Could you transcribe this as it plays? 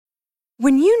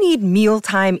When you need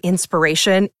mealtime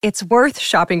inspiration, it's worth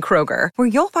shopping Kroger, where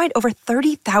you'll find over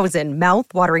 30,000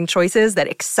 mouth-watering choices that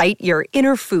excite your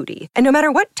inner foodie. And no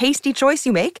matter what tasty choice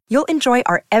you make, you'll enjoy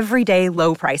our everyday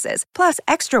low prices, plus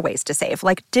extra ways to save,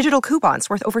 like digital coupons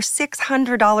worth over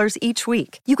 $600 each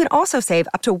week. You can also save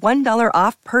up to $1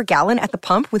 off per gallon at the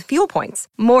pump with fuel points.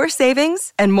 More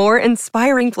savings and more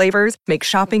inspiring flavors make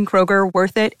shopping Kroger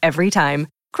worth it every time.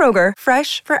 Kroger,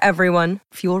 fresh for everyone.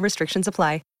 Fuel restrictions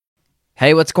apply.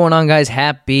 Hey, what's going on, guys?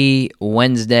 Happy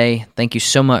Wednesday. Thank you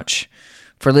so much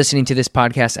for listening to this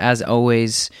podcast. As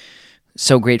always,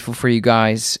 so grateful for you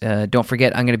guys. Don't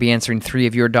forget, I'm going to be answering 3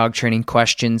 of your dog training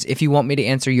questions. If you want me to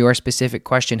answer your specific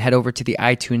question, head over to the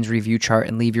iTunes review chart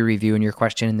and leave your review and your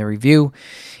question in the review.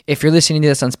 If you're listening to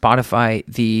this on Spotify,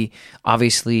 the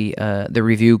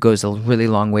review goes a really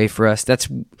long way for us. That's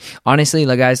honestly,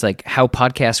 guys, like how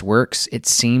podcast works. It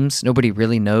seems nobody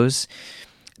really knows.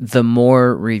 The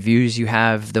more reviews you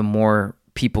have, the more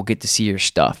people get to see your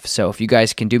stuff. So if you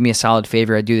guys can do me a solid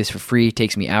favor, I do this for free. It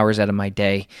takes me hours out of my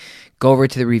day. Go over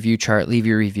to the review chart, leave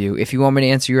your review. If you want me to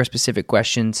answer your specific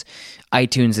questions,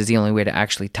 iTunes is the only way to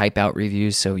actually type out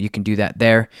reviews, so you can do that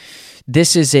there.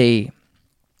 This is a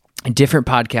different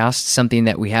podcast, something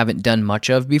that we haven't done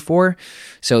much of before.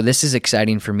 So this is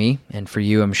exciting for me and for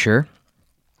you, I'm sure.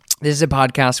 This is a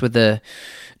podcast with a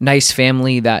nice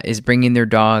family that is bringing their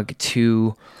dog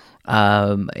to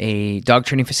a dog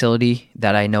training facility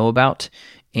that I know about,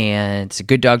 and it's a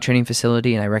good dog training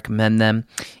facility, and I recommend them.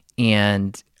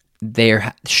 And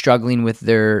they're struggling with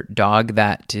their dog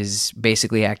that is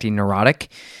basically acting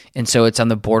neurotic, and so it's on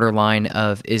the borderline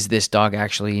of, is this dog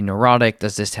actually neurotic?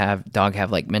 Does this dog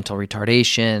have like mental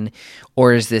retardation,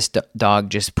 or is this dog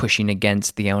just pushing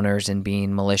against the owners and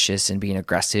being malicious and being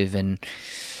aggressive and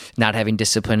not having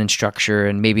discipline and structure,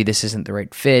 and maybe this isn't the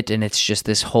right fit, and it's just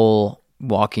this whole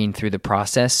walking through the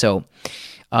process. So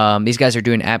these guys are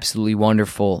doing absolutely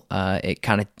wonderful. It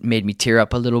kind of made me tear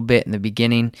up a little bit in the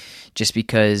beginning just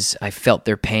because I felt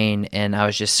their pain, and I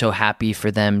was just so happy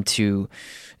for them to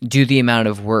do the amount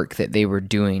of work that they were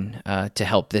doing to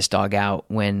help this dog out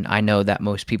when I know that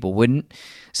most people wouldn't.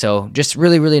 So just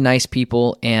really, really nice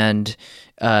people, and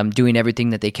doing everything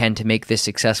that they can to make this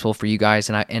successful for you guys.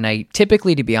 And I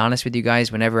typically, to be honest with you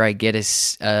guys, whenever I get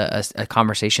a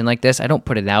conversation like this, I don't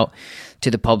put it out to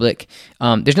the public.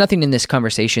 There's nothing in this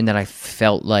conversation that I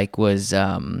felt like was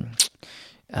something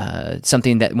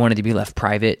that wanted to be left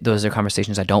private. Those are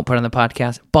conversations I don't put on the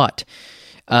podcast, but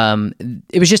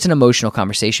it was just an emotional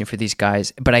conversation for these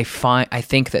guys. But I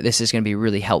think that this is going to be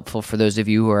really helpful for those of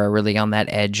you who are really on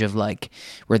that edge of like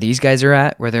where these guys are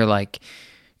at, where they're like,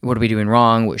 what are we doing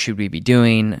wrong? What should we be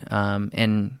doing?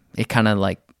 And it kind of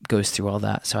like goes through all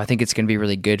that. So I think it's going to be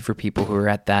really good for people who are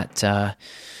at that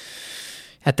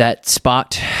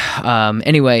spot.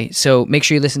 Anyway, so make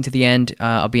sure you listen to the end.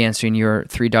 I'll be answering your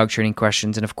 3 dog training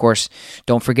questions. And of course,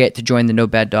 don't forget to join the No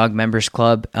Bad Dog Members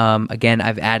Club. Again,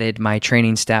 I've added my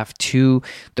training staff to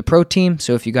the pro team.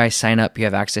 So if you guys sign up, you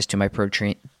have access to my pro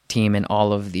team and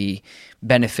all of the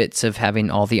benefits of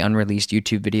having all the unreleased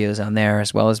YouTube videos on there,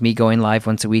 as well as me going live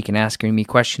once a week and asking me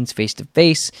questions face to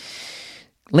face.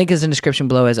 Link is in the description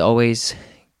below, as always.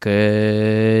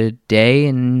 Good day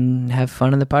and have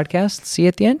fun in the podcast. See you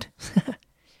at the end.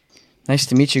 Nice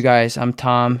to meet you guys. I'm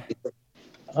Tom.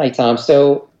 Hi, Tom.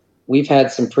 So we've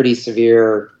had some pretty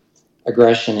severe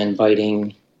aggression and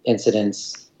biting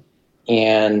incidents,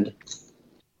 and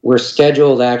we're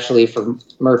scheduled actually for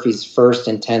Murphy's first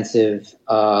intensive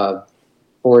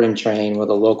board and train with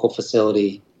a local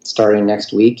facility starting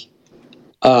next week.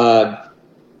 And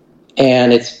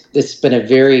it's been a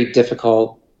very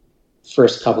difficult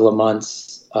first couple of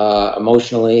months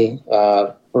emotionally.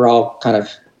 We're all kind of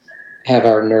have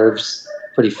our nerves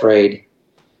pretty frayed.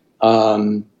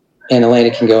 And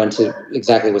Elena can go into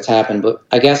exactly what's happened, but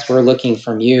I guess we're looking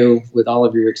from you with all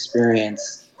of your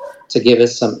experience to give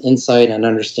us some insight and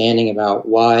understanding about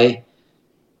why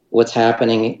what's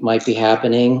happening might be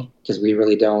happening, because we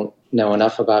really don't know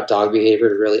enough about dog behavior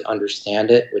to really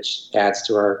understand it, which adds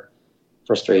to our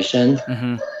frustration.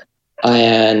 Mm-hmm.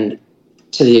 And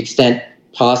to the extent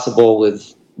possible,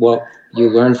 with what you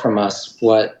learn from us,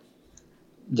 what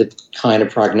the kind of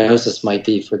prognosis might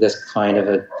be for this kind of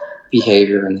a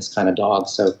behavior in this kind of dog.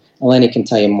 So Elena can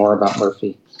tell you more about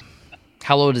Murphy.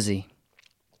 How old is he?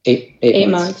 Eight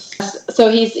months. So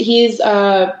he's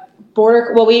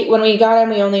border. Well, when we got him,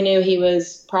 we only knew he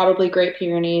was probably Great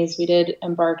Pyrenees. We did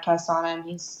embark tests on him.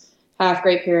 He's half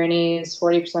Great Pyrenees,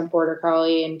 40% Border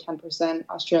Collie, and 10%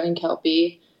 Australian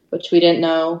Kelpie, which we didn't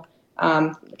know.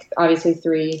 Obviously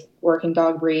 3 working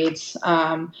dog breeds.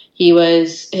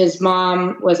 His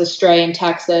mom was a stray in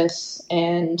Texas,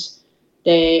 and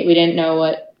We didn't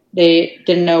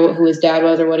know who his dad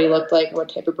was or what he looked like or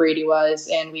what type of breed he was,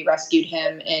 and we rescued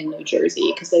him in New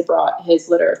Jersey because they brought his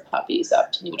litter of puppies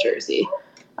up to New Jersey,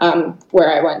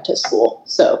 where I went to school.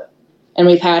 So, and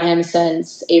we've had him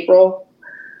since April.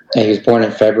 Yeah, he was born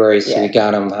in February, so we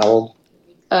got him how old?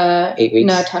 8 weeks?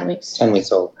 No, 10 weeks. 10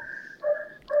 weeks old.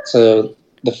 So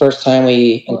the first time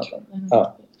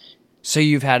So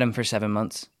you've had him for 7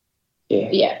 months?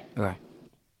 Yeah. Okay.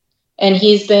 And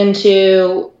he's been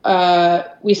to,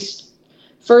 we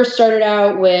first started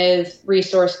out with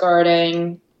resource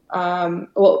guarding.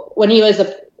 When he was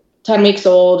 10 weeks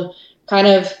old,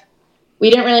 we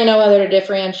didn't really know whether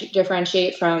to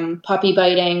differentiate from puppy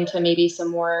biting to maybe some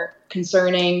more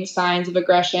concerning signs of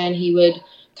aggression. He would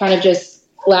kind of just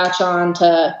latch on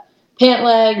to pant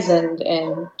legs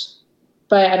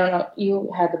but I don't know,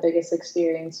 you had the biggest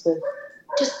experience with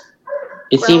just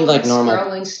it seemed like normal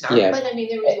growling, snarling, but I mean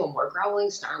there was no more growling,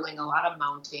 snarling, a lot of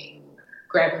mounting,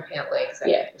 grabbing pant legs.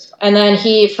 And then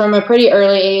he, from a pretty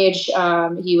early age,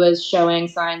 he was showing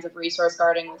signs of resource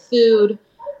guarding with food,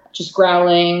 just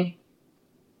growling.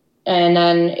 And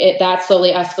then that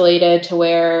slowly escalated to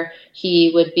where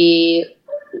he would be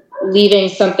leaving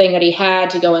something that he had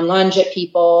to go and lunge at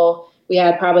people. We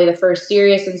had probably the first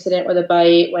serious incident with a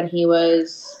bite when he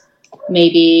was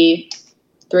maybe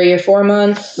 3 or 4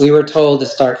 months. We were told to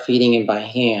start feeding him by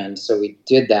hand, so we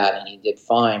did that, and he did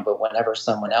fine. But whenever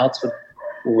someone else would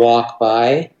walk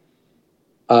by,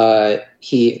 the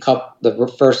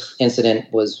first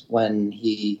incident was when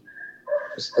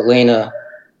Elena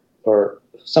or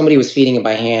somebody was feeding him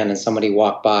by hand, and somebody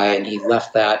walked by, and he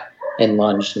left that and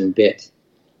lunged and bit.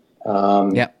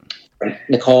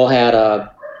 Nicole had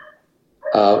a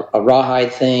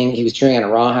rawhide thing. He was chewing on a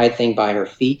rawhide thing by her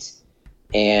feet,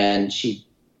 and she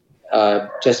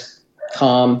just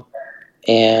calm,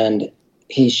 and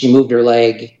she moved her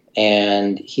leg,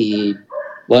 and he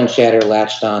lunged at her,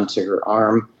 latched onto her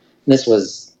arm. And this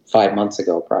was 5 months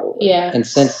ago, probably. Yeah. And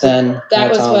since then,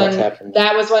 that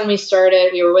was when we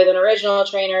started. We were with an original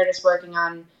trainer, just working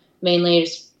on mainly.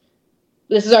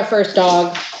 This is our first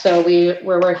dog, so we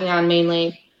were working on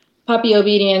mainly puppy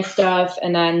obedience stuff,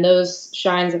 and then those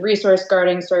signs of resource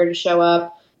guarding started to show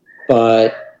up.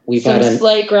 But we've had some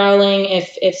slight growling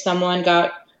if someone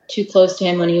got too close to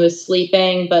him when he was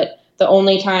sleeping, but the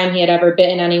only time he had ever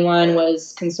bitten anyone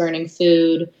was concerning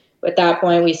food. At that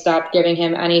point, we stopped giving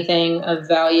him anything of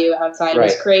value outside of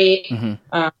his crate.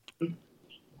 Mm-hmm.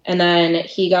 And then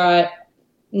he got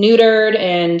neutered,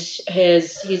 and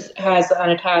he has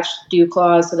unattached dew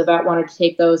claws, so the vet wanted to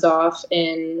take those off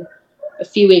a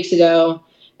few weeks ago.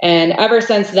 And ever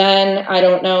since then, I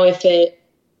don't know if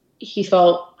he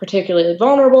felt particularly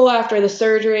vulnerable after the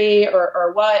surgery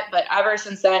or what, but ever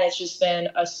since then, it's just been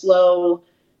a slow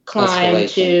climb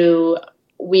to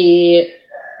we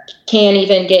can't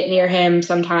even get near him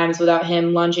sometimes without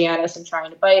him lunging at us and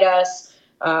trying to bite us.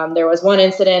 There was one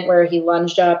incident where he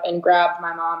lunged up and grabbed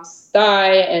my mom's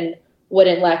thigh and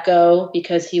wouldn't let go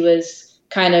because he was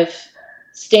kind of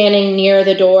standing near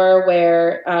the door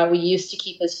where we used to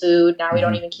keep his food. Now we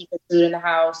don't even keep his food in the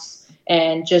house.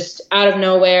 And just out of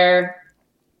nowhere,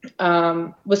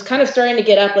 was kind of starting to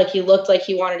get up, like he looked like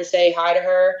he wanted to say hi to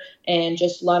her, and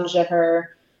just lunged at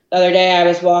her. The other day I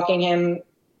was walking him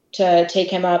to take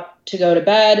him up to go to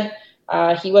bed.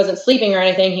 He wasn't sleeping or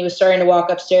anything. He was starting to walk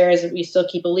upstairs. We still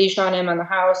keep a leash on him on the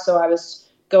house, so I was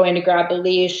going to grab the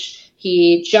leash.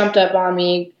 He jumped up on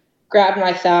me, grabbed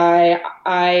my thigh.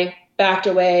 I backed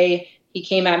away. He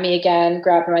came at me again,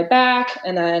 grabbed my back,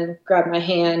 and then grabbed my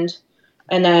hand.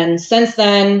 And then since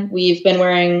then, we've been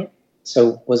wearing...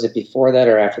 So was it before that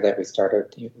or after that we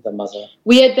started the muzzle?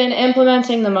 We had been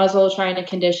implementing the muzzle, trying to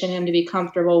condition him to be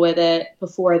comfortable with it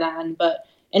before then. But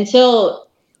until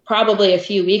probably a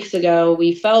few weeks ago,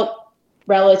 we felt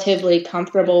relatively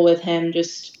comfortable with him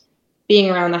just being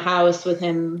around the house, with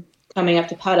him coming up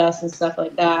to pet us and stuff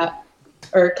like that,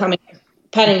 or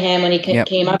petting him when he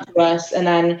came up to us. And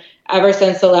then ever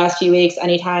since the last few weeks,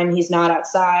 anytime he's not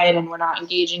outside and we're not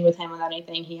engaging with him with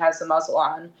anything, he has the muzzle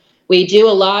on. We do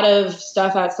a lot of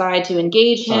stuff outside to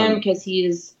engage him because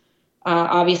he's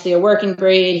obviously a working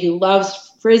breed. He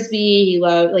loves Frisbee.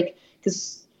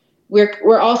 Because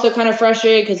we're also kind of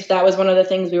frustrated because that was one of the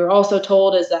things we were also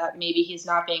told, is that maybe he's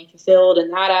not being fulfilled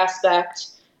in that aspect.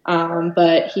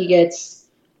 But he gets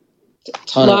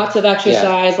lots of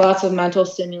exercise, lots of mental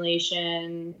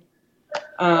stimulation.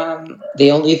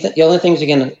 The other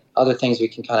things we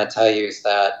can kind of tell you is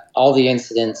that all the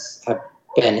incidents have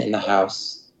been in the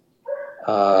house.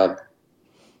 In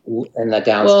the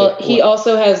downstairs. Well, he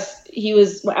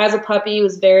was, as a puppy, he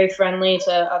was very friendly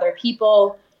to other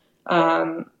people.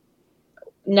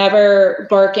 never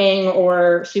barking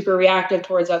or super reactive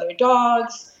towards other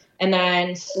dogs. And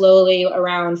then slowly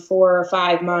around 4 or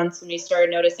 5 months, when we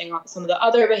started noticing some of the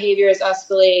other behaviors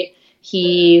escalate,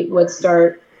 he would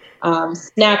start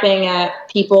snapping at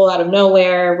people out of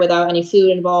nowhere without any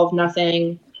food involved,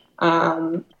 nothing.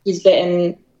 He's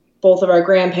bitten both of our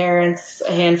grandparents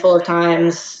a handful of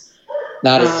times.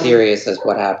 Not as serious as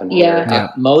what happened here. Yeah.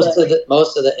 Most of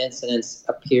the incidents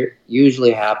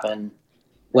usually happen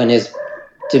when his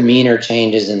demeanor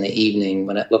changes in the evening,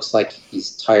 when it looks like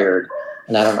he's tired.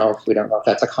 And I don't know if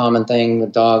that's a common thing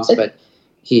with dogs, but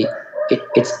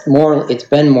it's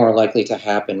been more likely to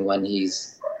happen when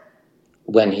he's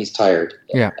tired.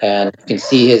 Yeah. And you can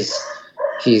see his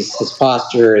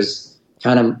posture is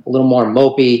kind of a little more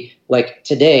mopey. Like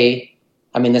today,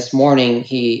 this morning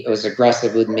he was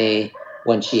aggressive with me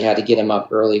when she had to get him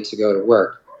up early to go to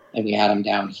work, and we had him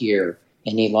down here,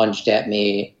 and he lunged at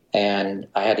me, and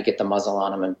I had to get the muzzle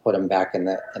on him and put him back in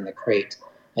the crate.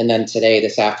 And then today,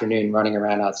 this afternoon, running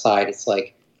around outside, it's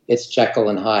like it's Jekyll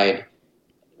and Hyde.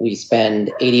 We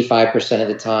spend 85% of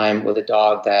the time with a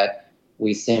dog that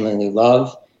we seemingly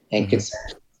love and could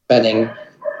spending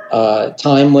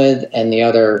time with, and the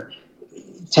other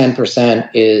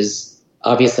 10% is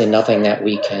obviously nothing that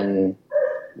we can't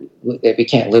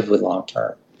live with long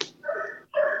term.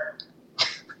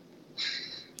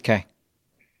 Okay.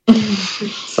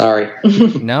 Sorry.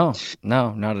 No,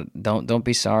 don't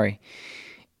be sorry.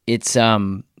 It's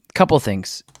a couple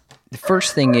things. The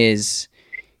first thing is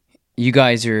you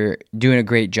guys are doing a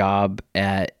great job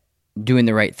at doing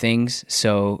the right things.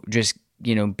 So just,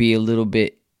 be a little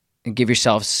bit, give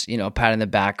yourselves, a pat on the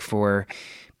back for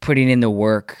putting in the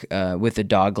work with a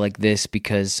dog like this,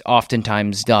 because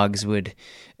oftentimes dogs would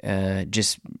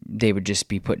just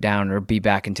be put down or be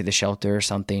back into the shelter or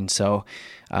something. So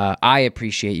I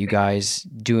appreciate you guys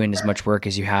doing as much work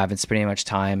as you have and spending much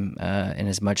time and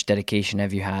as much dedication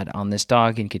as you had on this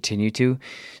dog and continue to.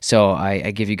 So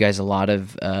I give you guys a lot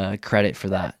of credit for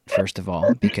that, first of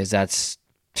all, because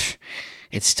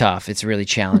it's tough. It's really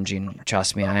challenging.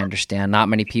 Trust me, I understand. Not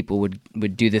many people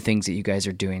would do the things that you guys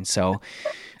are doing. So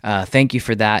thank you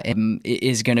for that. It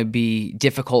is going to be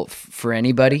difficult for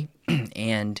anybody.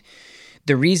 And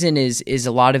the reason is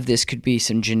a lot of this could be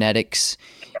some genetics.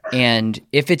 And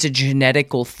if it's a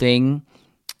genetical thing,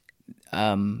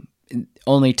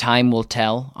 only time will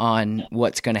tell on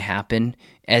what's going to happen.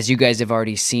 As you guys have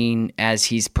already seen, as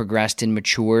he's progressed and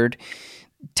matured,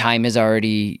 time is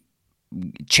already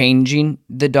changing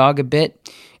the dog a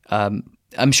bit.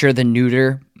 I'm sure the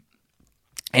neuter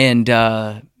and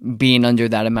being under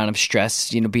that amount of stress,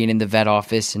 being in the vet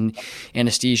office and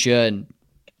anesthesia and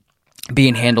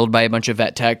being handled by a bunch of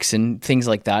vet techs and things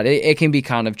like that, it can be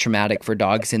kind of traumatic for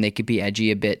dogs, and they could be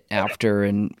edgy a bit after.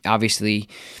 And obviously,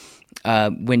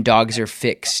 when dogs are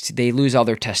fixed, they lose all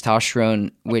their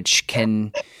testosterone, which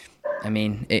can,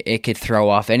 it could throw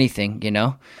off anything,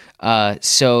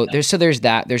 So there's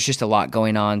that. There's just a lot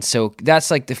going on. So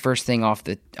that's like the first thing off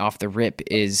the rip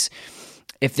is,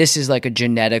 if this is like a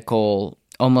genetical,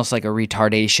 almost like a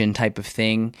retardation type of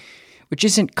thing, which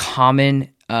isn't common.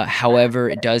 However,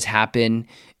 it does happen.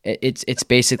 It's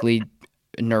basically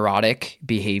neurotic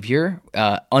behavior,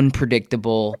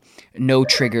 unpredictable, no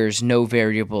triggers, no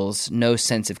variables, no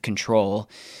sense of control.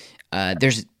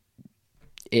 There's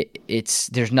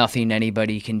nothing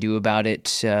anybody can do about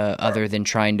it other than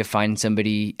trying to find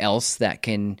somebody else that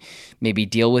can maybe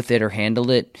deal with it or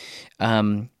handle it.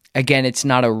 Again, it's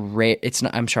not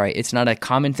a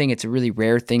common thing. It's a really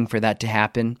rare thing for that to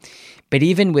happen. But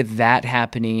even with that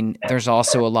happening, there's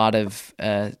also a lot of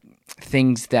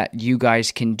things that you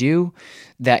guys can do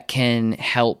that can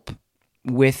help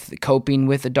with coping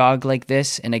with a dog like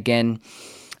this. And again,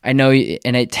 I know,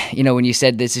 and when you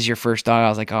said this is your first dog, I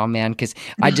was like, oh man, because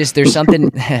there's something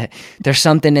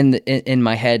in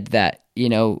my head that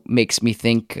makes me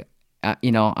think.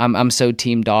 I'm so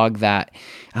team dog that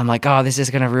I'm like, oh, this is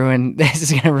gonna ruin.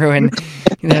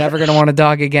 You're never gonna want a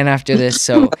dog again after this.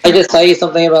 So I just tell you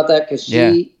something about that, because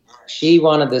she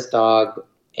wanted this dog,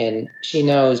 and she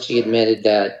admitted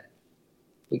that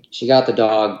she got the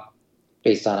dog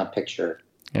based on a picture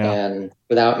and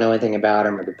without knowing anything about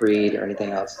him or the breed or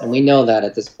anything else. And we know that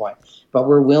at this point, but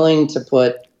we're willing to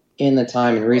put in the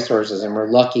time and resources, and we're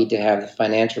lucky to have the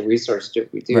financial resources to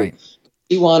we do. Right.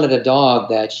 She wanted a dog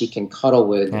that she can cuddle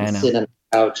with and sit on the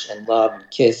couch and love and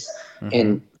kiss. Mm-hmm.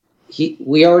 And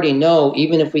we already know,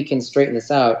 even if we can straighten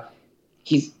this out,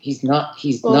 he's not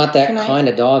that kind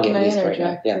of dog, at least right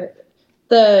now. Yeah.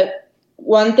 The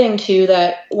one thing too,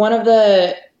 that one of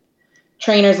the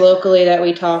trainers locally that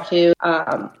we talked to,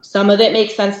 some of it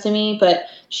makes sense to me, but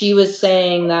she was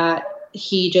saying that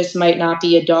he just might not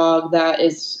be a dog that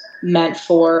is meant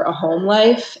for a home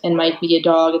life and might be a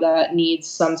dog that needs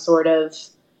some sort of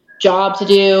job to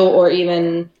do, or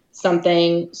even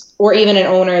something, or even an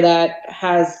owner that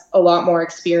has a lot more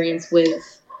experience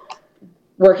with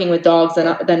working with dogs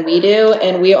than we do.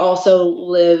 And we also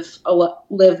live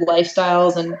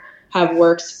lifestyles and have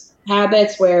works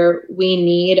habits where we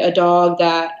need a dog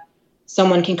that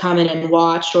someone can come in and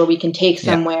watch, or we can take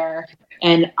somewhere.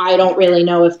 And I don't really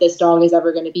know if this dog is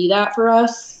ever going to be that for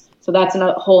us. So that's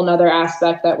a whole nother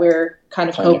aspect that we're kind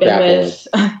of coping with.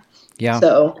 Yeah.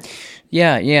 So.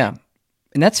 Yeah.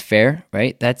 And that's fair,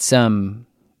 right? That's,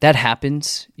 that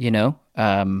happens,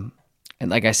 and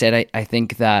like I said, I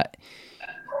think that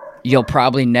you'll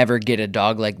probably never get a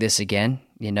dog like this again.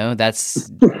 That's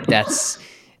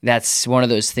one of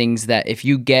those things that if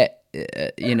you get,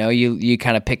 you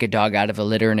kind of pick a dog out of a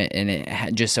litter and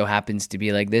it just so happens to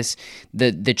be like this,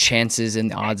 the chances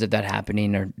and the odds of that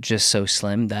happening are just so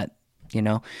slim that,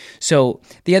 So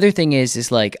the other thing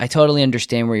is like, I totally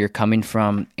understand where you're coming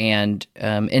from, and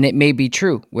it may be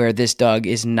true where this dog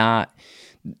is not.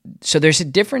 So there's a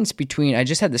difference between, I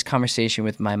just had this conversation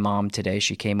with my mom today.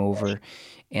 She came over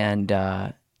and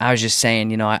I was just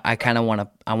saying, I kind of want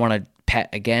to pet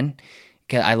again.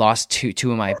 I lost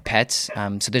two of my pets.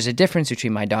 So there's a difference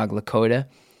between my dog, Lakota.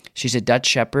 She's a Dutch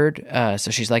Shepherd.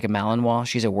 So she's like a Malinois.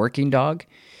 She's a working dog.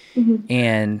 Mm-hmm.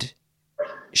 And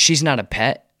she's not a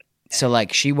pet. So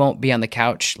like she won't be on the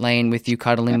couch laying with you,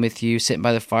 cuddling with you, sitting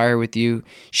by the fire with you.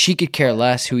 She could care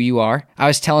less who you are. I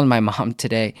was telling my mom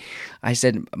today, I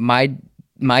said, my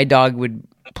dog would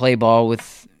play ball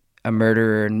with a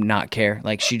murderer and not care.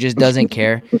 Like she just doesn't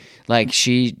care. Like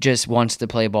she just wants to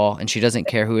play ball and she doesn't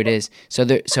care who it is. So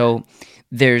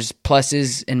there's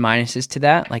pluses and minuses to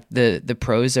that. Like the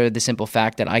pros are the simple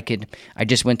fact that I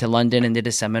just went to London and did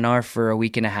a seminar for a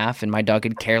week and a half, and my dog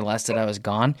could care less that I was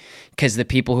gone because the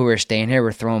people who were staying here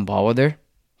were throwing ball with her.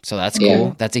 So that's cool.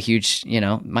 Yeah. That's a huge,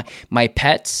 my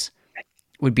pets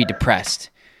would be depressed.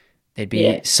 They'd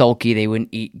be sulky. They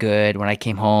wouldn't eat good. When I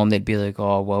came home, they'd be like,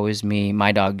 "Oh, woe is me."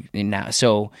 My dog now.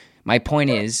 So my point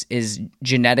is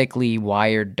genetically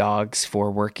wired dogs for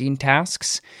working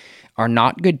tasks are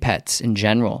not good pets in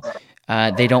general.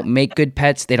 They don't make good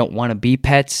pets. They don't want to be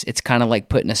pets. It's kind of like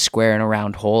putting a square in a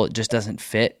round hole. It just doesn't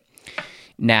fit.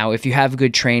 Now, if you have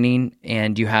good training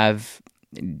and you have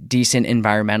decent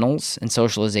environmentals and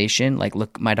socialization, like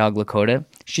my dog Lakota,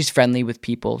 she's friendly with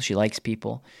people. She likes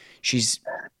people. She's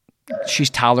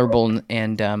tolerable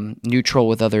and neutral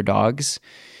with other dogs.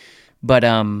 But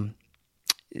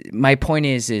my point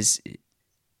is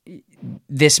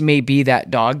this may be that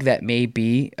dog that may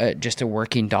be just a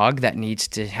working dog that needs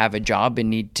to have a job and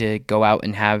need to go out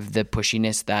and have the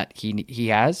pushiness that he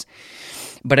has.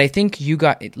 But I think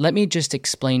let me just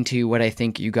explain to you what I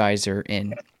think you guys are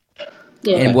in.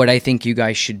 Yeah. And what I think you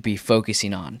guys should be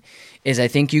focusing on is I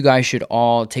think you guys should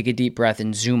all take a deep breath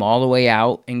and zoom all the way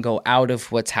out and go out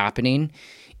of what's happening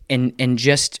and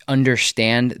just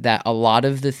understand that a lot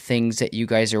of the things that you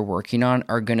guys are working on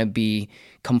are going to be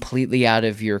completely out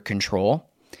of your control.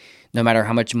 No matter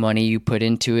how much money you put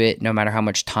into it, no matter how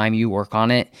much time you work on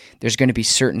it, there's going to be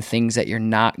certain things that you're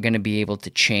not going to be able to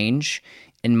change.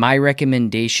 And my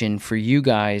recommendation for you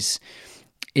guys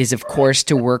is, of course,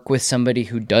 to work with somebody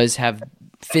who does have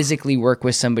physically work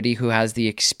with somebody who has the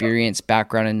experience,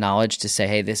 background, and knowledge to say,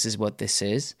 hey, this is what this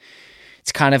is.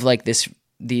 It's kind of like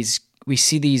we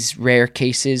see these rare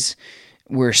cases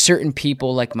where certain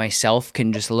people like myself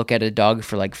can just look at a dog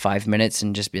for like 5 minutes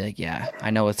and just be like, yeah, I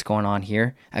know what's going on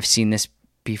here. I've seen this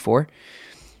before.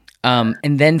 And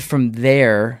then from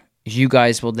there, you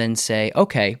guys will then say,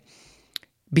 okay,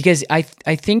 because I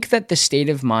think that the state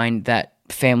of mind that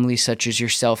families such as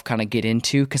yourself kind of get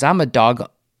into, because I'm a dog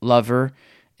lover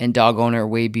and dog owner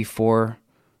way before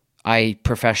I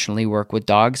professionally work with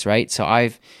dogs, right? So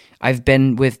I've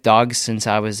been with dogs since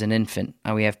I was an infant.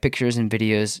 We have pictures and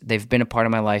videos. They've been a part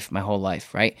of my life, my whole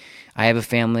life, right? I have a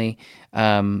family.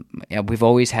 We've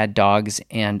always had dogs,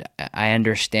 and I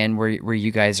understand where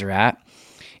you guys are at.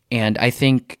 And I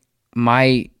think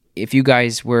if you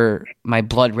guys were my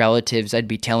blood relatives, I'd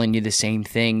be telling you the same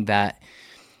thing, that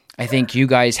I think you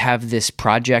guys have this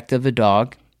project of a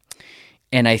dog,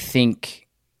 and I think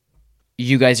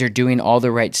you guys are doing all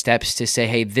the right steps to say,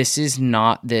 hey, this is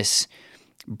not this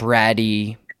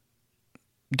bratty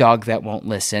dog that won't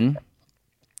listen.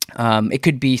 It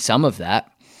could be some of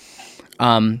that.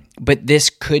 But this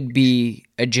could be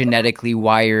a genetically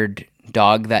wired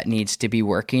dog that needs to be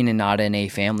working and not in a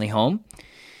family home.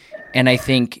 And I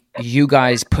think you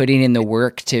guys putting in the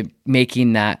work to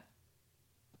making that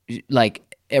like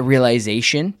a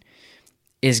realization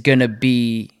is going to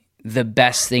be the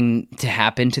best thing to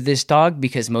happen to this dog,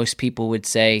 because most people would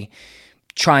say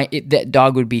that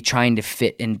dog would be trying to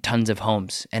fit in tons of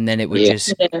homes, and then it would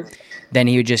then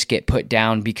he would just get put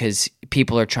down because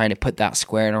people are trying to put that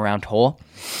square in a round hole.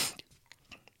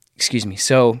 Excuse me.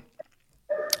 So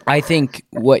I think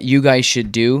what you guys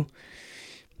should do,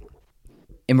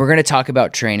 and we're going to talk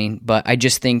about training, but I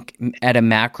just think at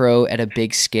a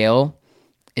big scale,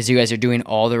 is you guys are doing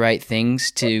all the right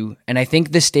things and I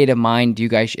think the state of mind you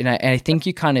guys, and I think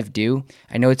you kind of do.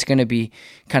 I know it's going to be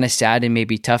kind of sad and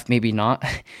maybe tough, maybe not,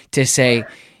 to say,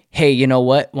 hey, you know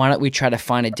what? Why don't we try to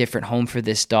find a different home for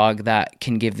this dog that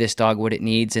can give this dog what it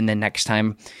needs? And then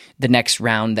the next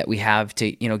round that we have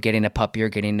to, getting a puppy or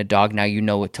getting a dog, now you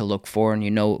know what to look for and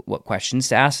you know what questions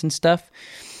to ask and stuff.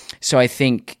 So I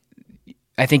think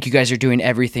you guys are doing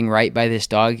everything right by this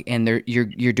dog, and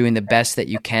you're doing the best that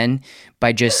you can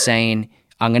by just saying,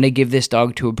 I'm going to give this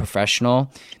dog to a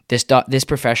professional. This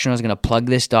professional is going to plug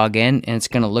this dog in, and it's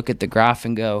going to look at the graph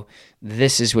and go,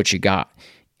 this is what you got,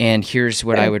 and here's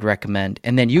what I would recommend.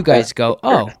 And then you guys go,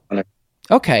 oh,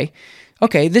 okay,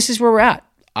 this is where we're at.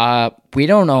 We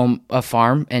don't own a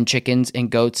farm and chickens and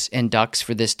goats and ducks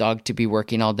for this dog to be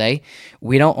working all day.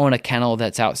 We don't own a kennel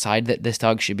that's outside that this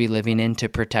dog should be living in to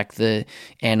protect the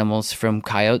animals from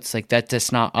coyotes. Like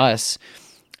that's not us.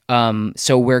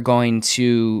 So we're going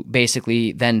to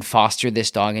basically then foster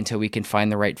this dog until we can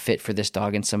find the right fit for this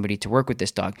dog and somebody to work with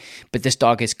this dog. But this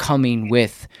dog is coming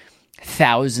with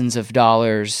thousands of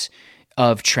dollars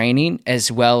of training,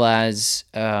 as well as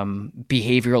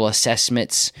behavioral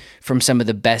assessments from some of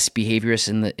the best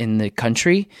behaviorists in the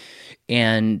country.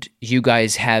 And you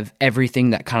guys have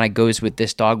everything that kind of goes with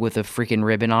this dog with a freaking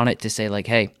ribbon on it to say, like,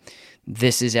 hey,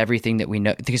 this is everything that we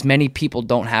know. Because many people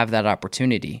don't have that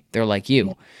opportunity. They're like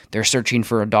you. They're searching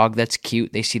for a dog that's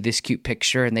cute. They see this cute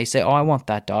picture and they say, oh, I want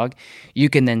that dog. You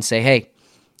can then say, hey,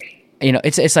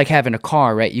 it's like having a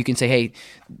car, right? You can say, hey,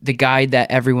 the guy that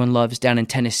everyone loves down in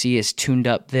Tennessee has tuned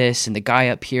up this, and the guy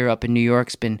up here up in New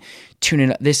York's been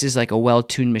tuning up. This is like a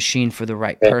well-tuned machine for the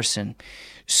right person.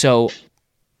 So,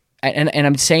 and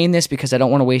I'm saying this because I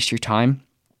don't want to waste your time,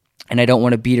 and I don't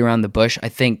want to beat around the bush. I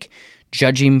think,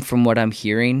 judging from what I'm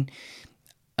hearing,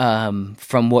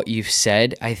 from what you've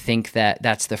said, I think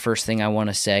that's the first thing I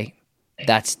want to say.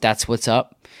 That's what's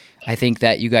up. I think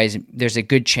that you guys, there's a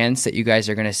good chance that you guys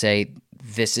are going to say,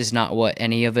 this is not what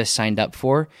any of us signed up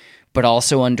for, but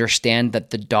also understand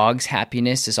that the dog's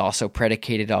happiness is also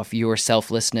predicated off your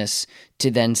selflessness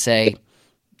to then say,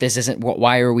 this isn't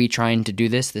why are we trying to do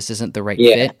this? This isn't the right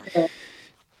fit.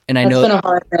 And I know that's been a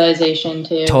hard realization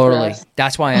too. Totally.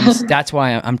 That's why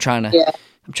I'm trying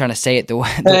to say it the way.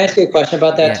 Can I ask you a question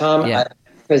about that, Tom? Yeah.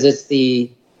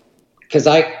 Because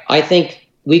I think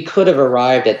we could have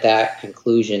arrived at that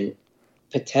conclusion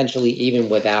potentially even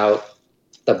without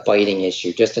the biting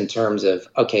issue, just in terms of,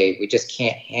 okay, we just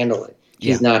can't handle it.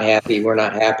 He's not happy. We're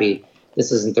not happy.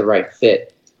 This isn't the right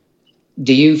fit.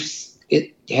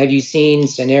 Have you seen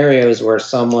scenarios where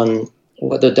someone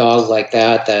with a dog like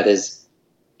that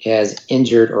has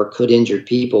injured or could injure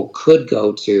people could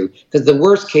go to? Because the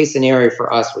worst case scenario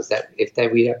for us was that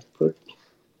we'd have to put.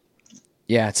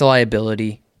 Yeah, it's a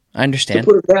liability. I understand.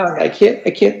 To put it down. I can't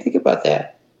think about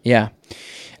that. Yeah.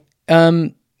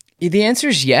 The answer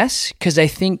is yes, because I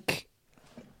think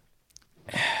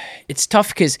it's tough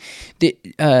because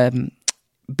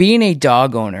being a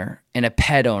dog owner and a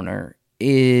pet owner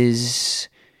is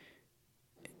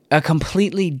a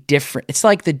completely different. It's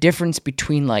like the difference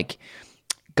between like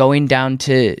going down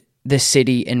to the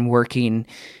city and working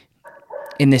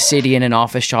in the city in an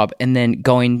office job and then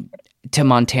going to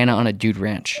Montana on a dude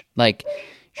ranch. Like,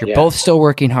 you're both still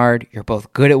working hard. You're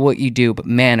both good at what you do, but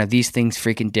man, are these things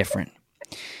freaking different.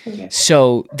 Okay.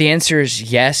 So the answer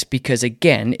is yes, because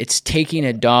again, it's taking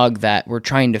a dog that we're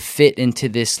trying to fit into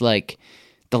this, like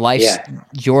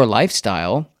your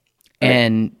lifestyle,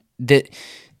 and that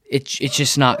it's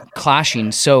just not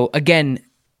clashing. So again,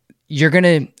 you're going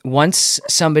to, once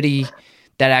somebody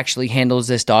that actually handles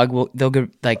this dog, they'll go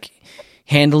like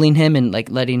handling him and like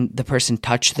letting the person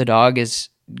touch the dog is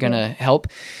going to help.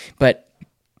 But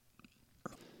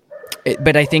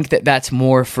I think that that's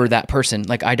more for that person.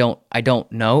 Like, I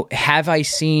don't know. Have I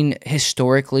seen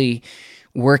historically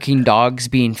working dogs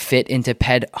being fit into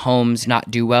pet homes not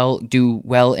do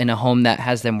well in a home that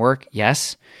has them work?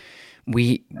 Yes.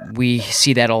 We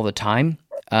see that all the time.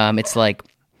 It's like,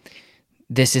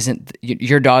 this isn't,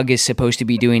 your dog is supposed to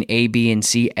be doing A, B, and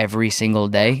C every single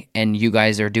day, and you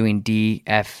guys are doing D,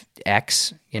 F,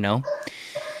 X,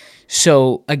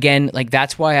 So again, like,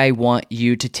 that's why I want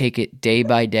you to take it day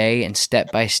by day and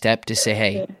step by step to say,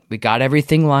 hey, we got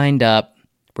everything lined up.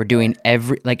 We're doing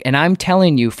and I'm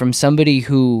telling you from somebody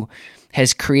who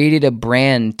has created a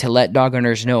brand to let dog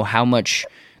owners know how much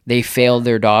they fail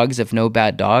their dogs of no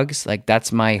bad dogs. Like,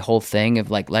 that's my whole thing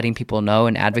of like letting people know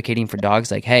and advocating for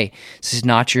dogs. Like, hey, this is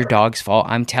not your dog's fault.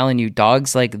 I'm telling you,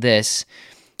 dogs like this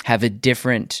have a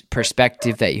different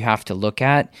perspective that you have to look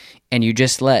at, and you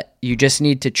just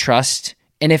need to trust.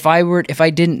 And if I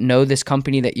didn't know this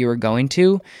company that you were going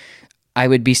to, I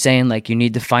would be saying like, you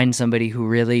need to find somebody who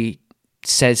really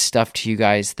says stuff to you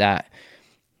guys that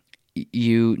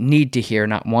you need to hear,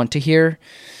 not want to hear.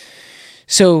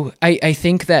 So I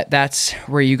think that's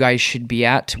where you guys should be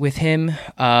at with him.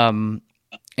 And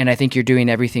I think you're doing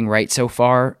everything right so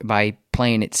far by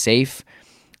playing it safe.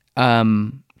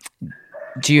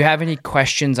 Do you have any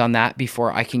questions on that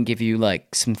before I can give you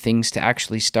like some things to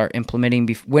actually start implementing?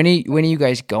 When are you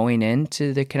guys going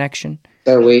into the connection?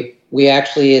 So we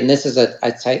actually, and this is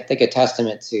I think a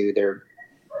testament to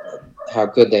how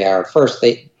good they are. First,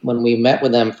 when we met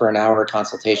with them for an hour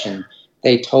consultation,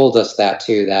 they told us that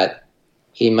too, that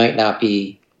he might not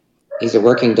be, he's a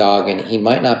working dog and he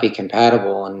might not be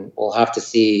compatible, and we'll have to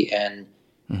see. And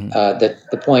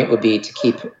the point would be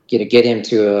to get him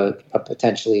to a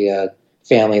potentially a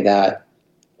family that,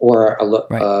 or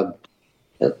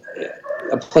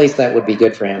a place that would be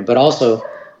good for him. But also,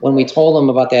 when we told them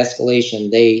about the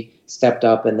escalation, they stepped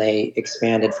up and they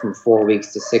expanded from 4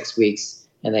 weeks to 6 weeks.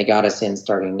 And they got us in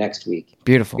starting next week.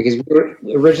 Beautiful. Because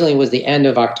originally it was the end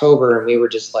of October, and we were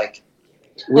just like,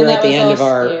 we're at the end of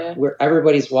where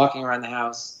everybody's walking around the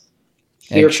house,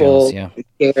 fearful,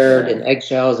 scared, and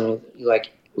eggshells, and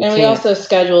we also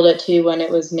scheduled it too when it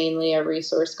was mainly a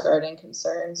resource guarding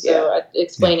concern. So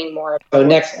explaining more. So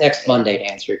next Monday, to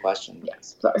answer your question.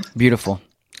 Yes. Sorry. Beautiful.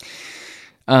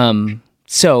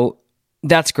 So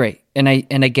that's great, and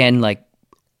again, like.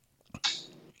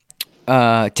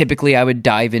 Typically I would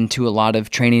dive into a lot of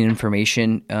training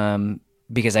information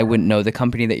because I wouldn't know the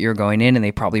company that you're going in, and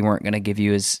they probably weren't going to give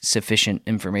you as sufficient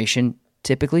information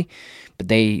typically, but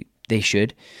they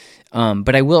should.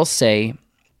 But I will say,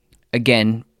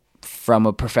 again, from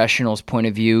a professional's point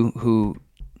of view,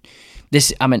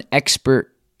 I'm an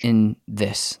expert in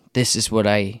this. This is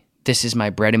my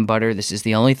bread and butter. This is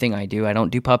the only thing I do. I don't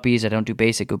do puppies. I don't do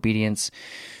basic obedience.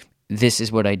 This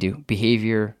is what I do.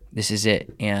 Behavior. This is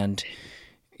it. And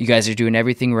you guys are doing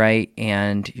everything right,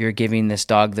 and you're giving this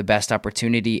dog the best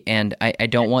opportunity. And I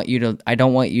don't want you to,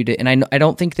 and I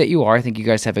don't think that you are. I think you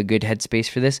guys have a good headspace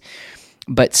for this.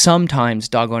 But sometimes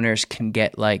dog owners can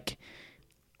get like,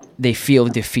 they feel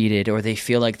defeated, or they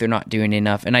feel like they're not doing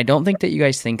enough. And I don't think that you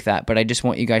guys think that, but I just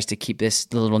want you guys to keep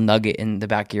this little nugget in the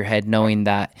back of your head, knowing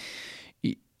that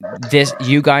this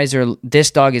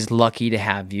dog is lucky to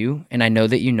have you. And I know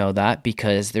that you know that,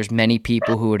 because there's many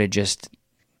people who would have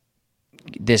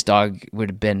this dog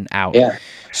would have been out. Yeah.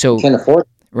 So can't afford it.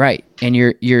 Right. And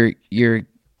you're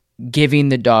giving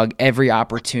the dog every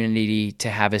opportunity to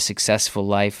have a successful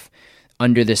life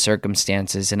under the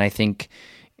circumstances. And I think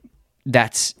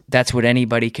that's what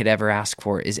anybody could ever ask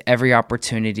for, is every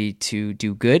opportunity to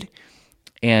do good.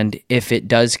 And if it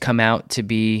does come out to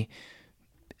be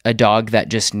a dog that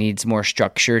just needs more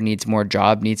structure, needs more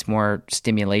job, needs more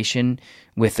stimulation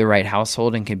with the right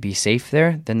household and can be safe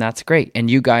there, then that's great. And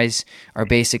you guys are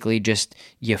basically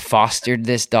you fostered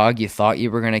this dog you thought you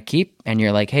were going to keep, and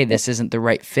you're like, hey, this isn't the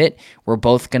right fit. We're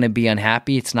both going to be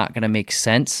unhappy. It's not going to make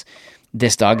sense.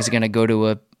 This dog is going to go to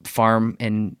a farm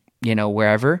and,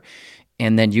 wherever.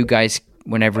 And then you guys,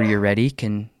 whenever you're ready,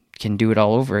 can do it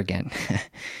all over again.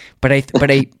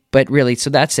 But really, so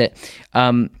that's it.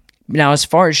 Now, as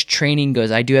far as training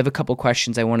goes, I do have a couple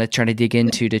questions I want to try to dig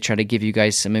into to try to give you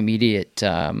guys some immediate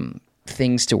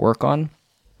things to work on.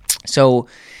 So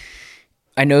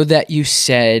I know that you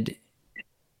said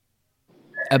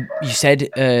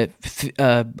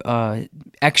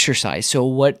exercise. So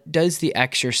what does the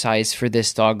exercise for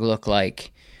this dog look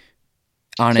like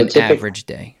on an average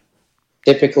day?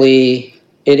 Typically,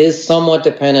 it is somewhat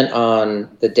dependent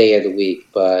on the day of the week,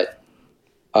 but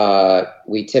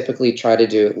we typically try to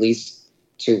do at least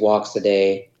 2 walks a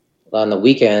day. On the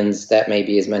weekends, that may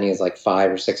be as many as like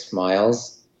 5 or 6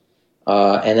 miles.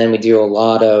 And then we do a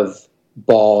lot of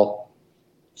ball,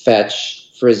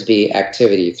 fetch, frisbee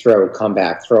activity, throw, come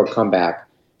back.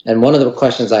 And one of the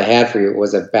questions I had for you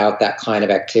was about that kind of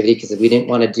activity, because we didn't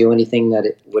want to do anything that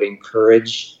it would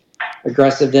encourage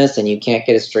aggressiveness, and you can't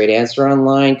get a straight answer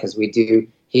online, because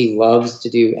he loves to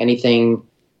do anything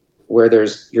where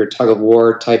there's your tug of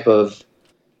war type of,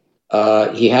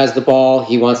 he has the ball,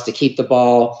 he wants to keep the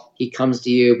ball, he comes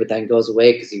to you, but then goes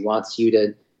away because he wants you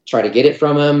to try to get it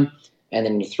from him, and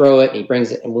then you throw it and he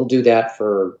brings it, and we'll do that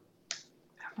for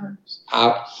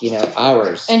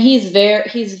hours. And he's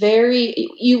very,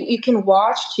 you can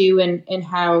watch too in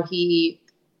how he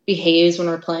behaves when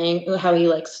we're playing, how he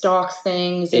like stalks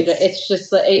things. It's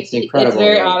just like, it's incredible. It's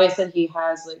very obvious that he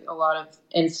has like a lot of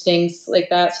instincts like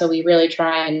that. So we really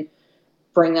try and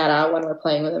bring that out when we're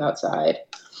playing with him outside.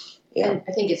 Yeah. And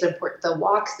I think it's important, the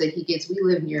walks that he gets, we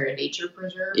live near a nature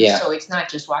preserve. Yeah. So it's not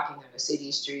just walking on a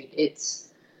city street. It's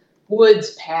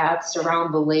woods, paths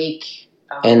around the lake.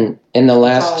 And in the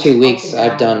last 2 weeks,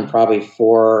 I've done probably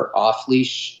 4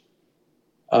 off-leash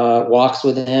walks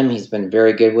with him. He's been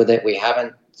very good with it. We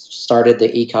haven't started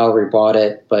the e-collar. We bought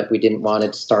it, but we didn't want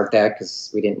to start that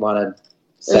because we didn't want to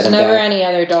set There's him never back. any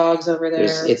other dogs over there.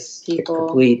 It's a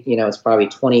complete, it's probably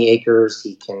 20 acres.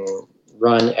 He can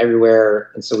run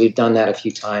everywhere. And so we've done that a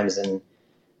few times. And,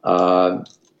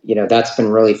 that's been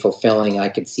really fulfilling, I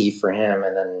could see, for him.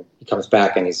 And then he comes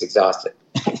back and he's exhausted.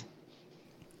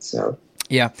 So.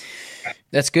 Yeah,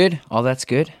 that's good. All that's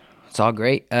good. It's all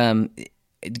great.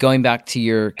 Going back to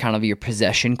your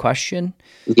possession question.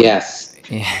 Yes.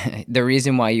 The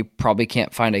reason why you probably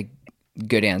can't find a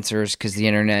good answer is because the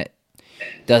internet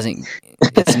doesn't.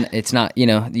 It's not.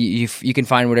 You can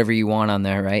find whatever you want on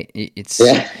there, right?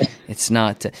 It's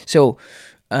not. So,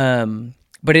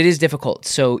 but it is difficult.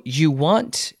 So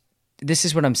this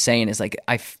is what I'm saying is like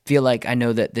I feel like I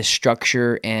know that the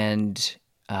structure and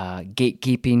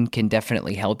gatekeeping can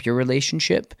definitely help your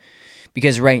relationship,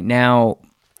 because right now,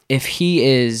 if he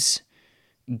is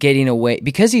getting away,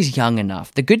 because he's young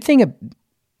enough,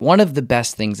 one of the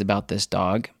best things about this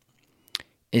dog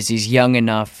is he's young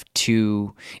enough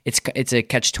to, it's a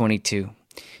catch-22.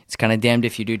 It's kind of damned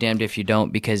if you do, damned if you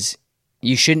don't, because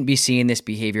you shouldn't be seeing this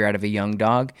behavior out of a young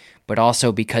dog, but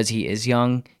also because he is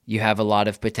young, you have a lot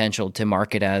of potential to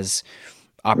mark it as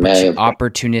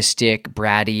opportunistic,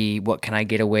 bratty, what can I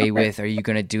get away with? Are you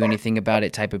going to do anything about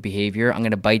it type of behavior? I'm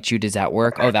going to bite you. Does that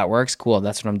work? Oh, that works. Cool.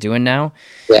 That's what I'm doing now.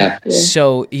 Yeah.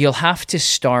 So you'll have to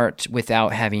start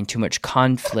without having too much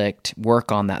conflict,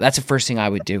 work on that. That's the first thing I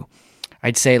would do.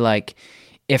 I'd say like,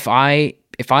 if I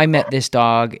met this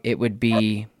dog, it would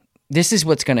be, this is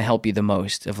what's going to help you the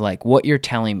most of like what you're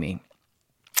telling me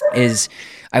is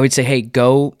I would say, hey,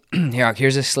 go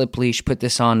here's a slip leash, put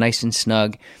this on nice and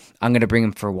snug. I'm going to bring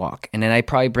him for a walk. And then I'd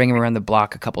probably bring him around the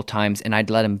block a couple times and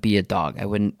I'd let him be a dog. I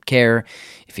wouldn't care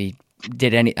if he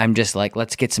did any, I'm just like,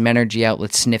 let's get some energy out.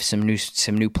 Let's sniff some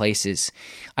new places.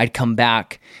 I'd come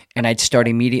back and I'd start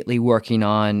immediately working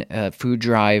on food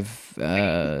drive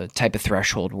type of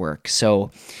threshold work.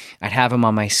 So I'd have him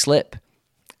on my slip.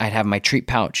 I'd have my treat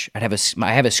pouch. I have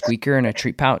a squeaker and a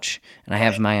treat pouch, and I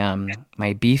have my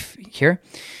my beef here.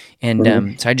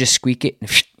 And so I just squeak it,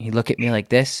 and he'd look at me like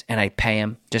this, and I pay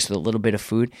him just a little bit of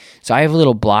food. So I have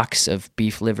little blocks of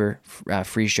beef liver,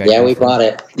 freeze-dried. Yeah, we bought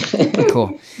it.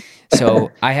 Cool.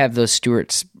 So I have those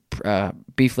Stewart's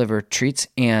beef liver treats,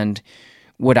 and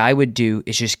what I would do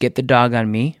is just get the dog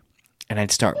on me, and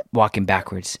I'd start walking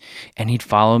backwards, and he'd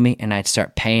follow me, and I'd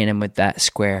start paying him with that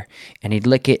square, and he'd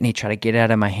lick it, and he'd try to get it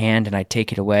out of my hand, and I'd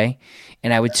take it away,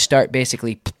 and I would start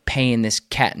basically paying this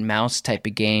cat and mouse type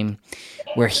of game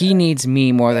where he needs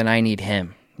me more than I need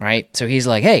him, right? So he's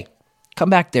like, hey, come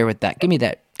back there with that. Give me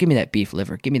that beef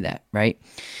liver. Give me that, right?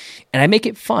 And I make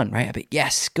it fun, right? I'd be,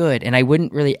 yes, good. And I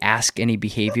wouldn't really ask any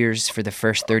behaviors for the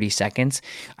first 30 seconds.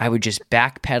 I would just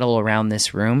backpedal around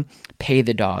this room, pay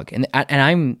the dog. And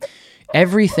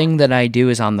everything that I do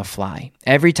is on the fly.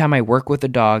 Every time I work with a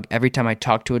dog, every time I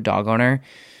talk to a dog owner,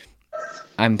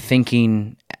 I'm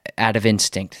thinking out of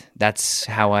instinct. That's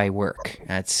how I work.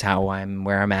 That's how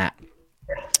where I'm at.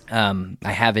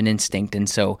 I have an instinct, and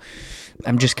so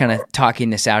I'm just kind of talking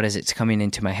this out as it's coming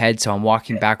into my head. So I'm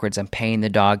walking backwards, I'm paying the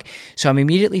dog. So I'm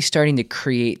immediately starting to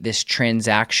create this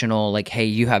transactional, like, hey,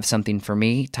 you have something for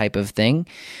me type of thing.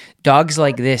 Dogs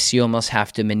like this, you almost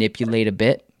have to manipulate a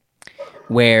bit,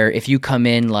 where if you come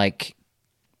in like,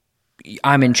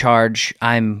 I'm in charge,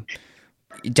 I'm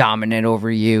dominant over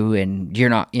you, and you're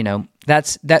not,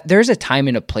 there's a time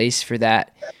and a place for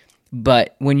that.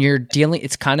 But when you're dealing,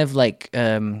 it's kind of like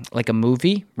a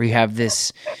movie where you have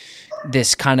this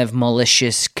kind of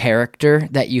malicious character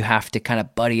that you have to kind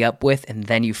of buddy up with, and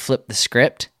then you flip the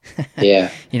script. Yeah.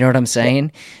 You know what I'm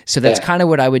saying? So that's kind of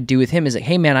what I would do with him is like,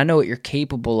 hey man, I know what you're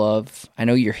capable of. I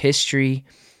know your history.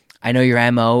 I know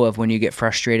your MO of when you get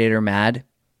frustrated or mad,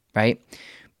 right?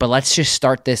 But let's just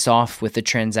start this off with a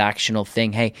transactional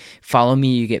thing. Hey, follow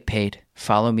me, you get paid.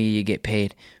 Follow me, you get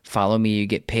paid. Follow me, you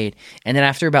get paid. And then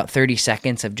after about 30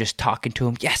 seconds of just talking to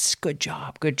him, yes, good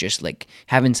job, good, just like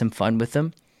having some fun with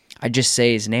him, I'd just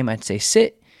say his name. I'd say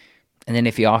sit, And then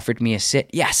if he offered me a sit,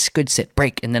 yes, good sit,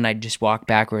 break. And then I'd just walk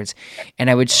backwards. And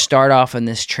I would start off on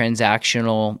this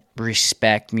transactional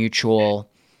respect, mutual,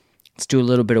 let's do a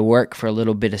little bit of work for a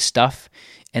little bit of stuff.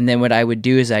 And then what I would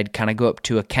do is I'd kind of go up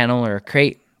to a kennel or a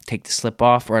crate, take the slip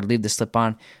off, or I'd leave the slip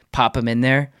on, pop him in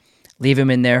there, leave him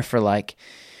in there for like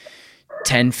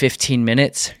 10, 15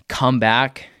 minutes, come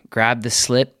back, grab the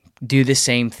slip, do the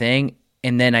same thing.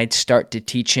 And then I'd start to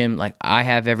teach him, like, I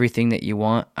have everything that you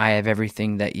want. I have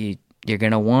everything that you're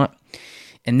going to want.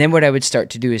 And then what I would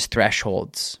start to do is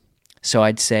thresholds. So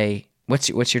I'd say, what's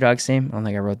your dog's name? I don't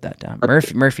think I wrote that down.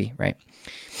 Murphy, right?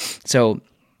 So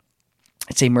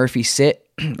I'd say, Murphy, sit,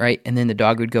 right? And then the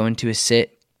dog would go into a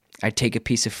sit. I'd take a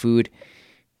piece of food,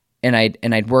 and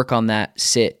I'd work on that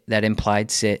sit, that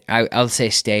implied sit. I'll say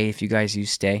stay if you guys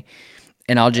use stay.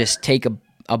 And I'll just take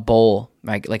a bowl,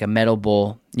 like a metal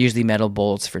bowl, usually metal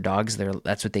bowls for dogs.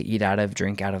 That's what they eat out of,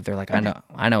 drink out of. They're like,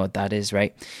 I know what that is,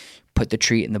 right? Put the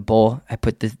treat in the bowl. I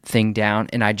put the thing down,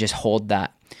 and I just hold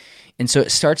that. And so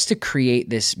it starts to create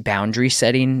this boundary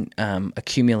setting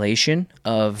accumulation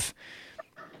of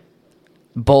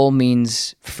bowl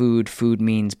means food, food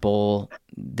means bowl,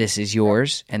 this is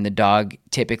yours. And the dog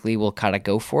typically will kind of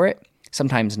go for it,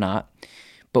 sometimes not.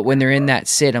 But when they're in that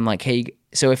sit, I'm like, hey,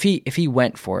 so if he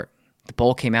went for it, the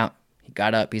bowl came out, he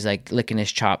got up, he's like licking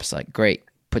his chops, like, great,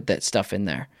 put that stuff in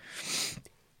there.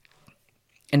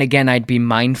 And again, I'd be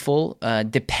mindful,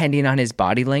 depending on his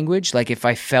body language. Like if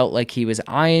I felt like he was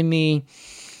eyeing me,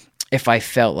 if I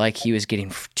felt like he was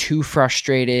getting too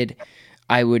frustrated,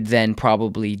 I would then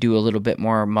probably do a little bit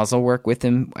more muzzle work with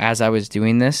him as I was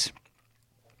doing this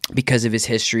because of his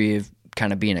history of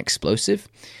kind of being explosive.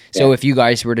 So if you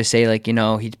guys were to say, like,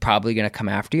 he's probably going to come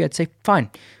after you, I'd say, fine,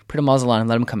 put a muzzle on and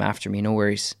let him come after me. No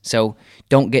worries. So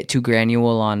don't get too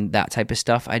granular on that type of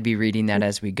stuff. I'd be reading that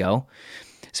as we go.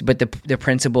 So, but the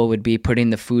principle would be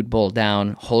putting the food bowl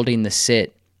down, holding the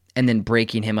sit, and then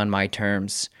breaking him on my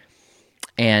terms.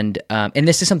 And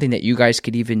this is something that you guys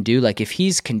could even do. Like if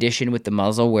he's conditioned with the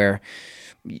muzzle where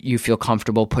you feel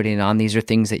comfortable putting it on, these are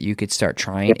things that you could start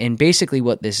trying. And basically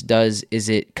what this does is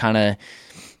it kind of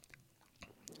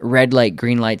red light,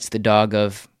 green lights the dog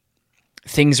of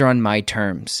things are on my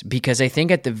terms. Because I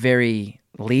think at the very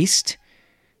least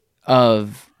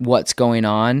of what's going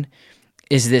on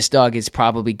is this dog is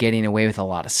probably getting away with a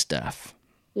lot of stuff.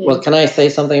 Well, can I say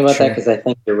something about Sure. that? Because I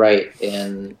think you're right.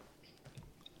 And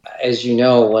as you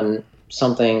know,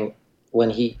 when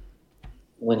he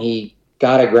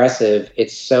got aggressive,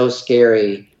 it's so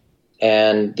scary.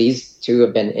 And these two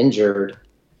have been injured.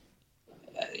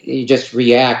 You just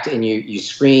react and you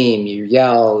scream, you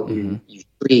yell, you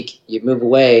shriek, you move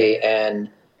away, and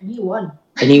he won.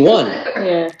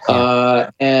 Yeah.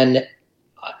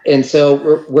 And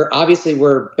so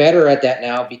we're better at that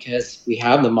now because we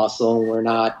have the muscle and we're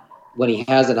not, when he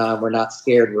has it on, we're not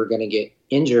scared we're going to get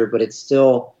injured, but it's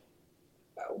still,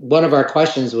 one of our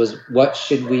questions was,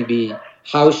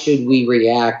 how should we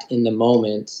react in the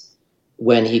moment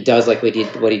when he does what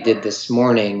he did this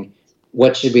morning?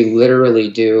 What should we literally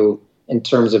do in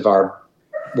terms of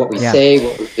what we say,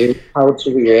 what we do? How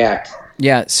should we react?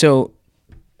 Yeah, so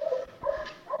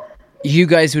you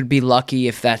guys would be lucky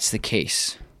if that's the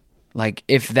case. Like,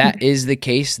 if that is the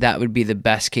case, that would be the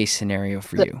best case scenario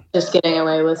for you. Just getting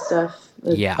away with stuff.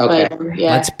 Yeah. Okay.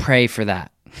 Let's pray for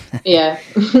that. Yeah.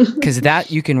 Because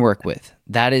that you can work with.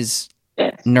 That is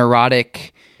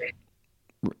neurotic,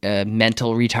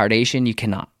 mental retardation. You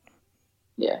cannot.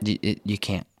 Yeah. You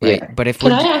can't. Right. Yeah. But if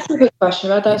Can I ask a quick question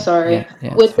about that? Sorry.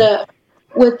 Yeah, with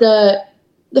the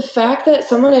fact that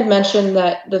someone had mentioned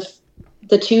that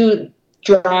the two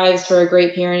drives for a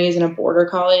Great Pyrenees and a Border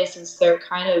Collie, since they're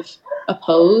kind of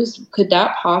opposed, could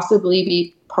that possibly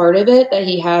be part of it, that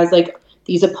he has like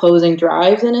these opposing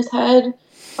drives in his head,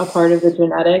 a part of the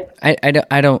genetic?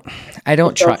 I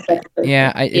don't try.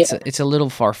 Yeah, it's a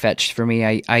little far fetched for me.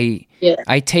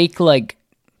 I take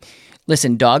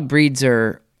listen, dog breeds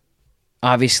are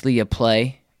obviously a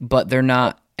play, but they're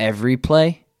not every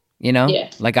play. Yeah.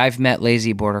 Like I've met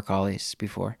lazy Border Collies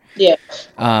before. Yeah.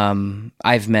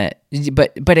 I've met,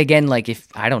 but again, like if,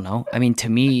 I don't know, I mean, to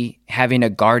me, having a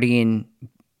guardian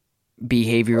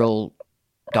behavioral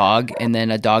dog and then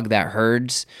a dog that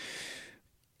herds,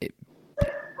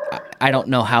 I don't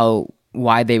know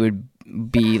why they would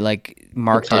be like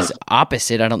marked as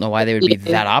opposite. I don't know why they would be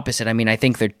that opposite. I mean, I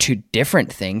think they're two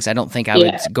different things. I don't think I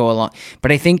would go along,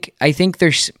 but I think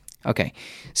there's, okay.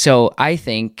 So I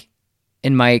think,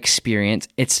 in my experience,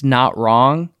 it's not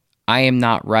wrong. I am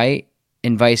not right,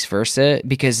 and vice versa.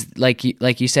 Because, like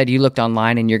you said, you looked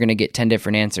online and you're going to get 10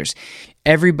 different answers.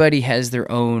 Everybody has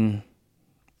their own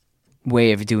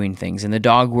way of doing things. In the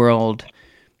dog world,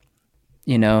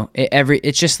 You know,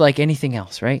 it's just like anything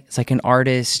else, right? It's like an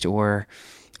artist or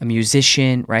a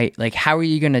musician, right? Like, how are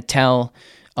you going to tell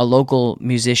a local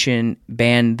musician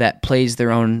band that plays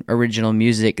their own original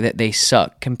music that they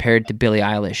suck compared to Billie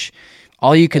Eilish?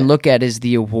 All you can look at is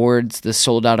the awards, the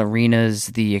sold out arenas,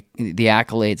 the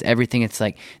accolades, everything. It's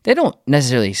like, they don't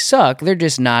necessarily suck. They're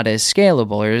just not as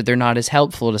scalable, or they're not as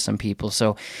helpful to some people.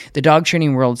 So the dog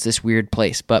training world's this weird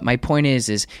place. But my point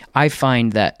is I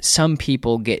find that some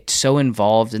people get so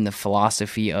involved in the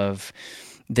philosophy of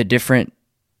the different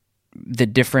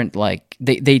like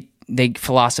they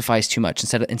philosophize too much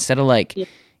instead of like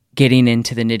getting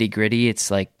into the nitty gritty. It's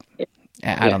like,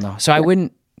 I don't know. So I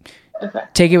wouldn't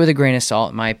take it with a grain of salt,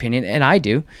 in my opinion, and I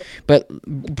do. But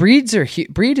breed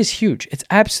is huge. It's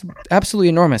absolutely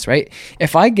enormous, right?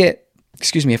 If I get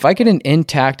an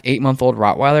intact 8-month-old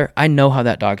Rottweiler, I know how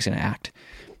that dog's going to act.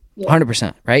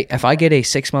 100%, right? If I get a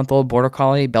 6-month-old Border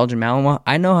Collie, Belgian Malinois,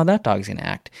 I know how that dog's going to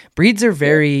act. Breeds are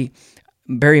very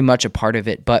much a part of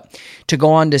it. But to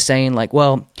go on to saying like,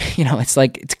 well, you know, it's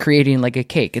like it's creating like a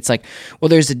cake. It's like, well,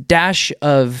 there's a dash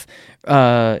of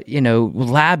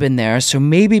lab in there, so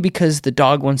maybe because the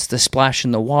dog wants to splash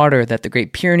in the water that the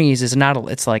Great Pyrenees is not,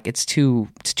 it's like it's too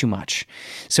much.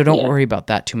 So don't worry about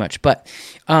that too much. But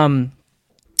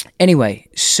anyway,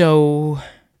 so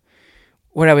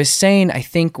what I was saying, I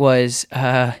think, was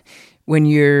when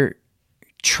you're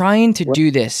trying to do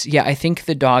this, I think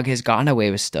the dog has gotten away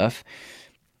with stuff.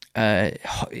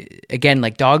 Again,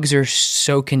 like, dogs are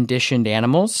so conditioned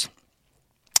animals,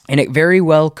 and it very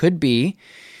well could be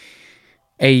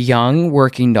a young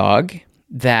working dog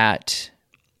that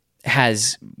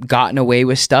has gotten away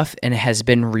with stuff and has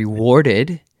been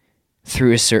rewarded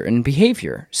through a certain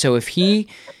behavior. So if he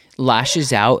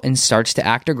lashes out and starts to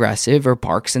act aggressive or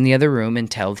barks in the other room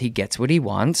until he gets what he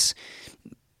wants,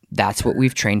 that's what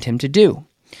we've trained him to do.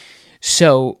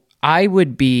 So I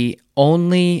would be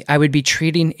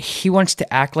treating, he wants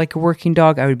to act like a working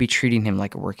dog, I would be treating him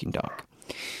like a working dog.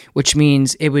 Which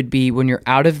means it would be when you're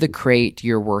out of the crate,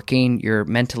 you're working, you're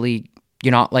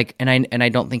not like, and I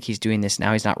don't think he's doing this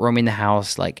now. He's not roaming the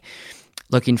house, like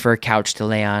looking for a couch to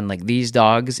lay on. Like, these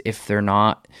dogs, if they're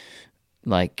not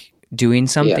like doing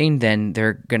something, then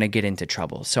they're going to get into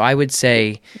trouble. So I would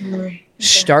say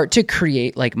start to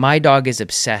create, like, my dog is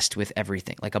obsessed with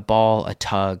everything, like a ball, a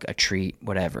tug, a treat,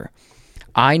 whatever.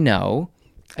 I know,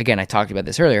 again, I talked about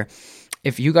this earlier.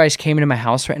 If you guys came into my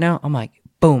house right now, I'm like,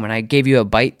 boom, and I gave you a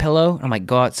bite pillow, I'm like,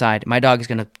 go outside. My dog is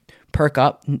going to perk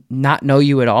up, not know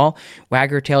you at all,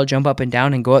 wag her tail, jump up and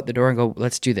down, and go out the door and go,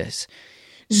 let's do this.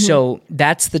 Mm-hmm. So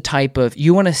that's the type of,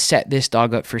 you want to set this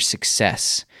dog up for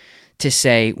success, to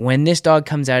say, when this dog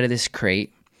comes out of this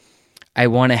crate, I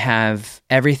want to have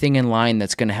everything in line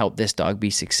that's going to help this dog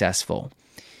be successful.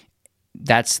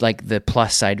 That's like the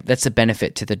plus side. That's the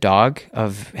benefit to the dog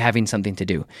of having something to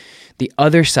do. The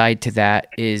other side to that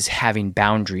is having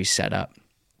boundaries set up.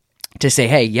 To say,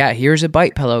 hey, here's a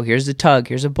bite pillow, here's a tug,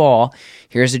 here's a ball,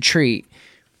 here's a treat,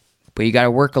 but you got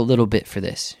to work a little bit for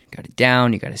this. You got to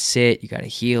down, you got to sit, you got to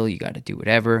heel, you got to do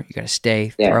whatever, you got to stay,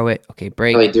 throw it, okay,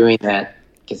 break. Really doing that,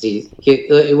 because he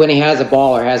when he has a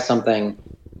ball or has something,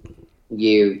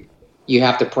 you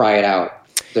have to pry it out.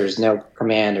 There's no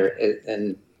command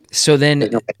and so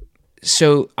then.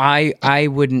 So I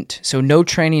wouldn't. So no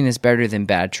training is better than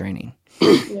bad training.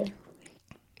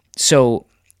 So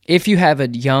if you have a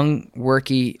young,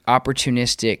 worky,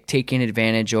 opportunistic, taking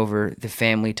advantage over the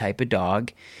family type of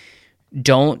dog,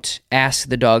 don't ask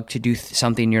the dog to do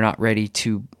something you're not ready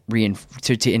to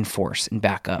enforce and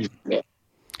back up.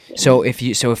 So if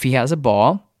he has a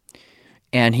ball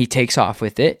and he takes off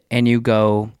with it, and you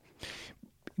go,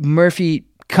 Murphy,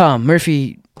 come,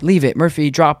 Murphy, leave it, Murphy,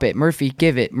 drop it, Murphy,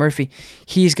 give it, Murphy,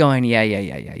 he's going,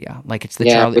 yeah. Like, it's the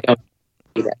Charlie. We don't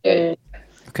do that.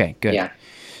 Okay, good. Yeah.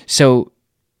 So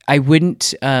I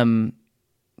wouldn't,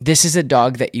 this is a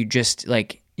dog that you just,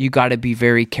 like, you got to be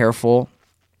very careful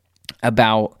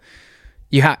about.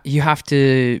 You have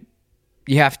to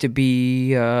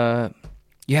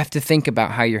think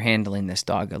about how you're handling this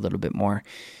dog a little bit more.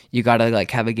 You got to,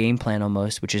 like, have a game plan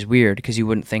almost, which is weird, because you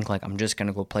wouldn't think, like, I'm just going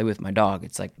to go play with my dog.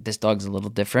 It's like, this dog's a little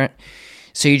different.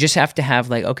 So you just have to have,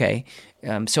 like, okay.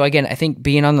 So again, I think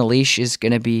being on the leash is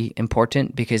going to be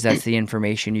important, because that's the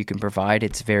information you can provide.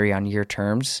 It's very on your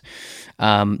terms.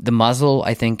 The muzzle,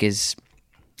 I think, is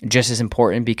just as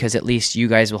important, because at least you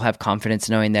guys will have confidence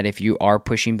knowing that if you are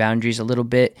pushing boundaries a little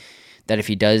bit, that if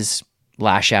he does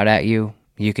lash out at you,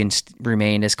 you can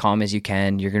remain as calm as you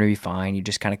can. You're going to be fine. You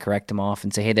just kind of correct him off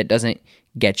and say, hey, that doesn't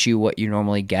get you what you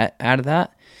normally get out of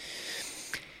that.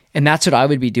 And that's what I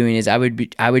would be doing is I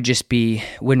would just be,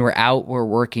 when we're out, we're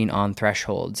working on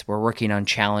thresholds, we're working on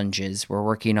challenges, we're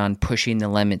working on pushing the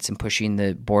limits and pushing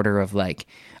the border of like,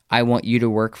 I want you to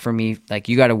work for me. Like,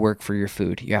 you got to work for your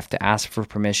food. You have to ask for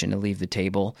permission to leave the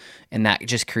table. And that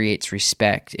just creates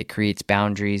respect. It creates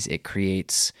boundaries. It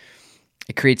creates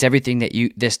everything that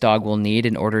this dog will need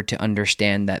in order to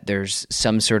understand that there's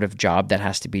some sort of job that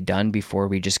has to be done before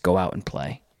we just go out and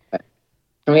play.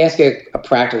 Can we ask you a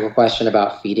practical question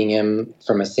about feeding him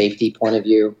from a safety point of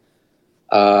view?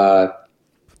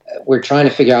 We're trying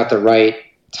to figure out the right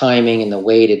timing and the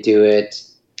way to do it,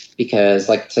 because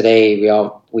like today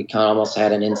we kind of almost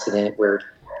had an incident where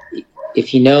if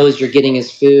he knows you're getting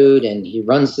his food and he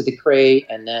runs to the crate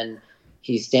and then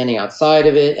he's standing outside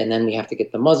of it and then we have to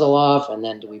get the muzzle off and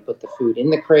then do we put the food in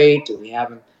the crate? Do we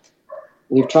have him?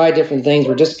 We've tried different things.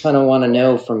 We just kind of want to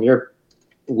know from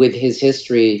with his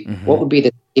history, what would be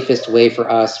the safest way for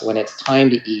us when it's time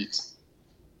to eat?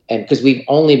 And because we've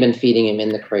only been feeding him in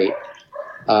the crate,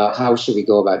 how should we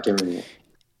go about doing it?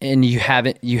 And you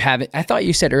haven't, I thought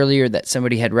you said earlier that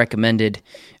somebody had recommended,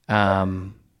 that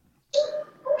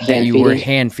you were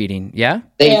hand feeding. Yeah.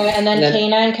 And then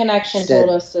Canine Connection told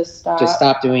us to stop. Just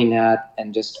stop doing that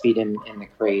and just feed him in the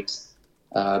crate,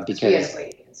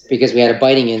 because we had a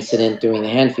biting incident doing the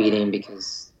hand feeding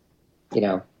because,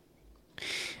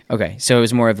 Okay, so it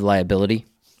was more of a liability,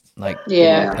 like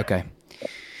Okay,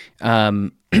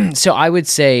 so I would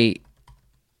say,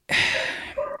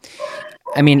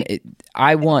 I mean,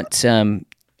 I want you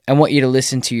to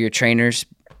listen to your trainers,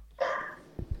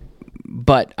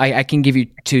 but I can give you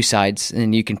two sides,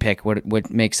 and you can pick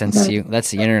what makes sense to you. That's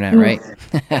the internet, right?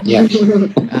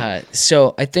 Yeah.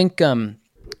 So I think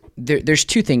there's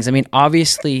two things. I mean,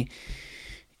 obviously,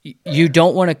 you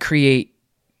don't want to create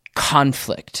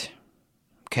conflict.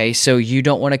 Okay, so you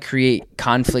don't want to create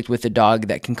conflict with a dog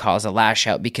that can cause a lash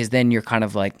out, because then you're kind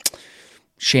of like,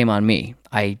 shame on me.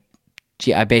 I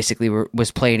basically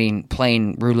was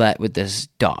playing roulette with this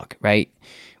dog, right?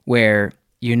 Where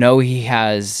he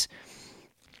has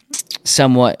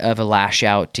somewhat of a lash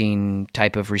outing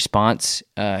type of response.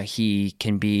 He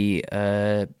can be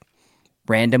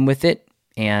random with it,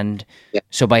 and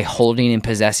so by holding and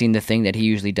possessing the thing that he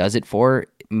usually does it for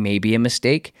may be a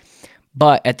mistake.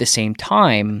 But at the same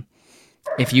time,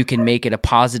 if you can make it a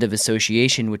positive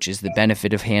association, which is the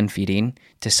benefit of hand feeding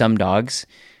to some dogs,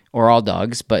 or all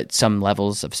dogs, but some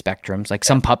levels of spectrums, like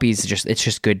some puppies, it's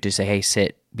just good to say, hey,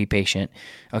 sit, be patient.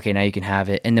 Okay, now you can have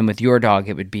it. And then with your dog,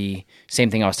 it would be same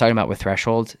thing I was talking about with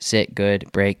threshold, sit, good,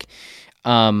 break.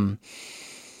 So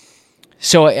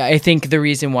I think the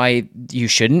reason why you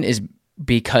shouldn't is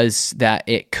because that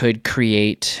it could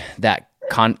create that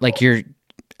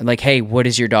like, hey, what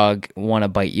does your dog want to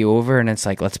bite you over? And it's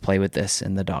like, let's play with this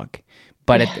and the dog.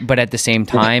 But at the same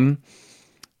time,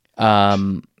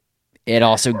 it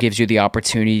also gives you the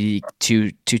opportunity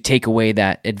to take away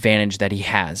that advantage that he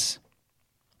has.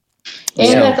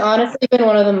 And that's honestly been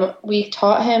one of them. We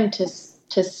taught him to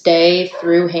stay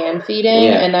through hand feeding,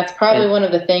 and that's probably one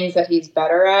of the things that he's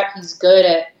better at. He's good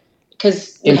at,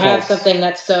 because we have something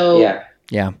that's so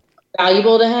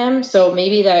valuable to him. So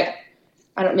maybe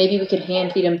maybe we could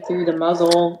hand feed him through the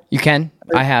muzzle. You can.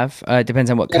 I have. It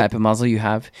depends on what type of muzzle you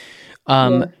have.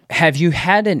 Have you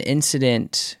had an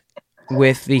incident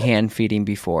with the hand feeding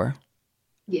before?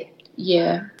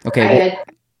 Yeah. Okay.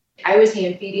 I was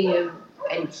hand feeding him,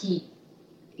 and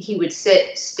he would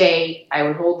sit, stay. I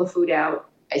would hold the food out.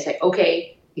 I say,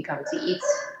 okay. He comes, he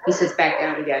eats, he sits back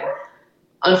down again.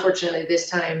 Unfortunately, this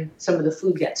time, some of the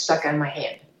food got stuck on my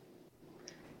hand.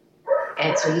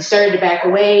 And so he started to back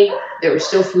away. There was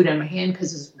still food on my hand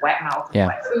because his wet mouth was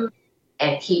wet food.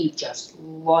 And he just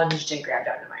lunged and grabbed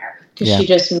onto my arm. Because she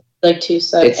just like two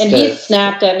sides. And he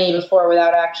snapped at me before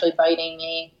without actually biting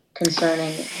me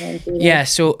concerning hand feeding. Yeah,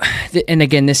 so, and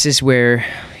again, this is where,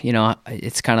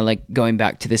 it's kind of like going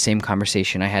back to the same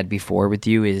conversation I had before with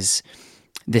you is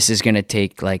this is going to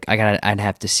take, like, I'd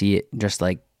have to see it just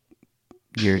like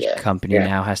your company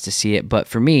now has to see it. But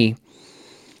for me,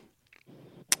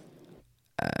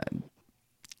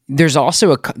 there's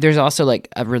also like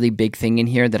a really big thing in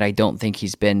here that I don't think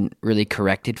he's been really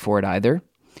corrected for it either.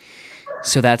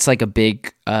 So that's like a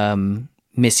big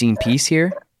missing piece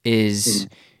here is,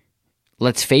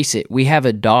 let's face it, we have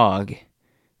a dog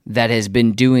that has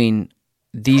been doing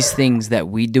these things that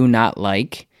we do not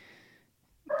like,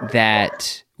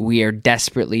 that we are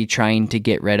desperately trying to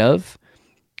get rid of,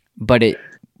 but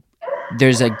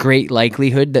there's a great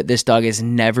likelihood that this dog has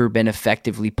never been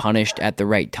effectively punished at the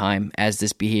right time as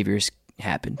this behavior's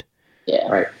happened. Yeah.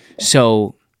 Right.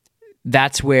 So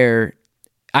that's where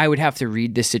I would have to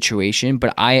read the situation,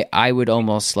 but I would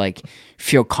almost like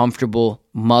feel comfortable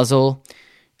muzzle,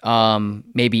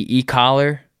 maybe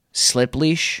e-collar, slip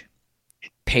leash,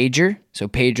 pager. So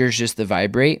pager is just the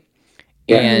vibrate.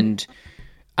 Yeah. And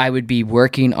I would be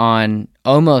working on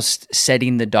almost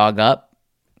setting the dog up,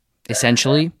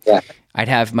 essentially. Yeah. I'd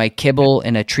have my kibble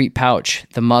in a treat pouch,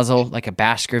 the muzzle like a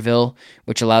Baskerville,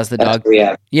 which allows the dog.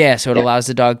 Yeah, so it allows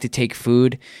the dog to take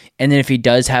food. And then if he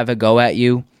does have a go at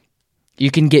you, you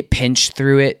can get pinched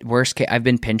through it. Worst case, I've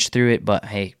been pinched through it, but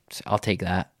hey, I'll take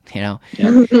that, you know?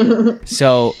 Yeah.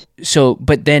 So,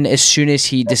 but then as soon as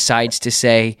he decides to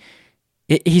say,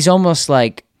 he's almost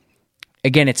like,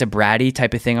 again, it's a bratty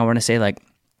type of thing. I want to say like,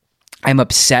 I'm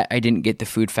upset I didn't get the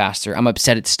food faster. I'm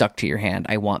upset it's stuck to your hand.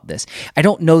 I want this. I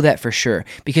don't know that for sure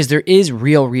because there is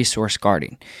real resource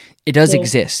guarding. It does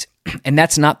exist. And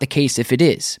that's not the case if it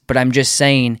is. But I'm just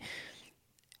saying,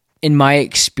 in my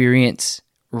experience,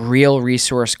 real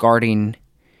resource guarding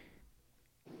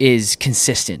is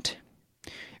consistent.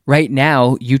 Right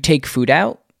now, you take food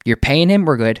out, you're paying him,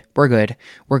 we're good.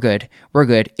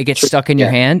 It gets stuck in your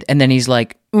hand, and then he's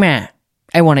like, meh,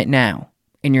 I want it now.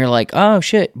 And you're like, oh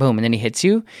shit, boom, and then he hits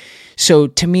you. So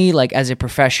to me, like as a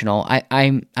professional,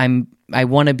 I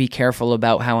want to be careful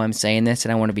about how I'm saying this,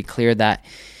 and I want to be clear that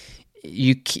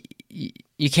you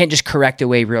can't just correct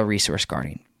away real resource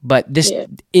guarding. But this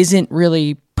isn't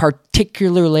really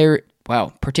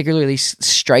particularly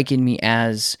striking me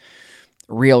as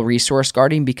real resource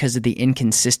guarding because of the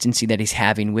inconsistency that he's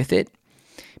having with it.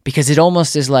 Because it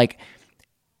almost is like,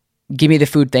 give me the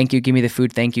food, thank you. Give me the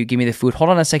food, thank you. Give me the food. Hold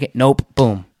on a second. Nope.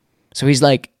 Boom. So he's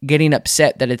like getting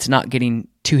upset that it's not getting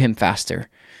to him faster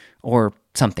or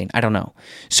something. I don't know.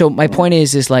 So my point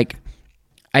is like,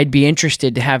 I'd be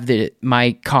interested to have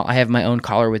I have my own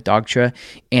collar with Dogtra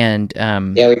and,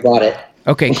 yeah, we bought it.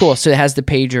 Okay, cool. So it has the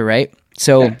pager, right?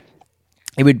 So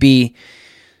it would be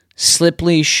slip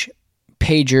leash,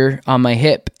 pager on my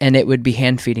hip, and it would be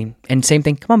hand feeding. And same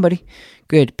thing. Come on, buddy.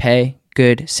 Good. Pay.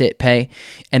 Good, sit, pay.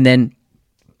 And then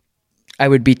I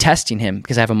would be testing him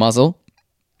because I have a muzzle.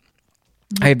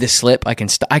 I have this slip. I can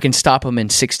stop him in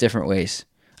 6 different ways.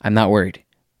 I'm not worried.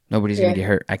 Nobody's going to get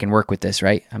hurt. I can work with this,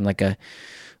 right? I'm like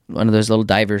one of those little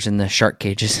divers in the shark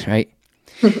cages, right?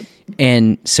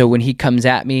 And so when he comes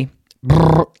at me,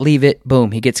 leave it,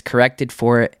 boom, he gets corrected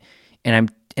for it. And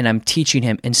I'm teaching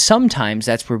him. And sometimes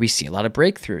that's where we see a lot of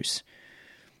breakthroughs.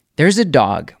 There's a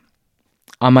dog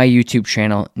on my YouTube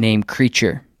channel named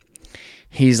Creature.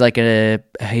 He's a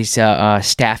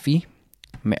Staffy,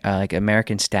 like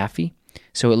American Staffy.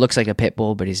 So it looks like a pit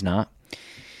bull, but he's not.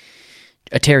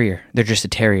 A terrier. They're just a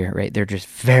terrier, right? They're just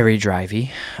very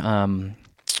drivey.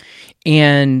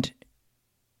 And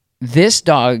this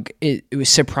dog, it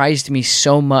surprised me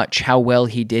so much how well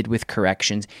he did with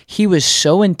corrections. He was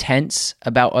so intense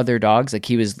about other dogs. Like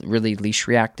he was really leash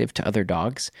reactive to other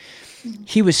dogs.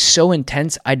 He was so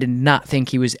intense, I did not think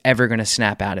he was ever going to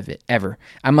snap out of it, ever.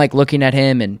 I'm like looking at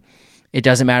him and it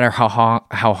doesn't matter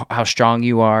how strong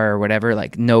you are or whatever,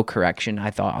 like no correction.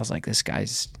 I was like, this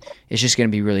guy's, it's just going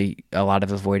to be really a lot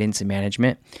of avoidance and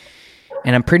management.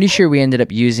 And I'm pretty sure we ended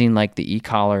up using like the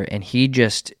e-collar, and he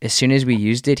just, as soon as we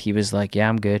used it, he was like, yeah,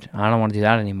 I'm good. I don't want to do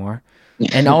that anymore.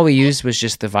 And all we used was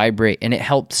just the vibrate, and it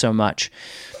helped so much.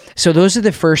 So those are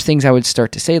the first things I would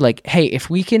start to say, like, hey,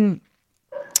 if we can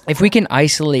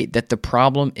isolate that the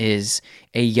problem is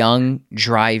a young,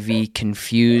 drivey,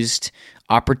 confused,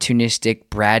 opportunistic,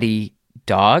 bratty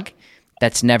dog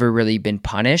that's never really been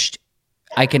punished,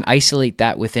 I can isolate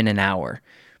that within an hour.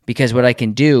 Because what I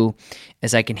can do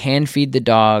is I can hand feed the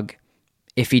dog.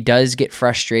 If he does get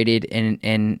frustrated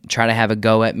and try to have a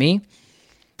go at me,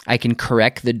 I can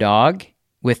correct the dog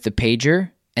with the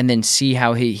pager and then see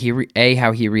how he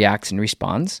reacts and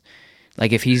responds.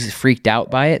 Like if he's freaked out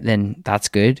by it, then that's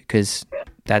good because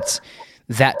that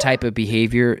type of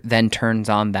behavior then turns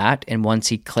on that. And once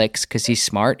he clicks because he's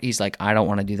smart, he's like, I don't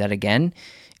want to do that again.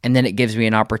 And then it gives me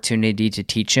an opportunity to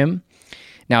teach him.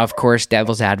 Now, of course,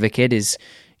 devil's advocate is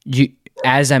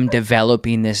as I'm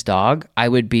developing this dog, I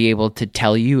would be able to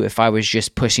tell you if I was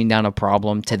just pushing down a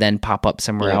problem to then pop up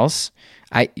somewhere else.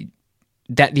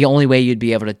 The only way you'd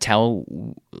be able to tell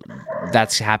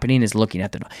that's happening is looking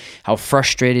at the dog. How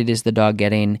frustrated is the dog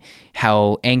getting?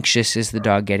 How anxious is the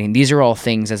dog getting? These are all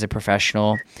things as a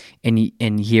professional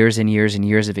in years and years and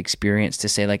years of experience to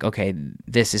say like, okay,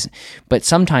 this is, but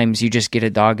sometimes you just get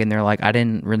a dog and they're like, I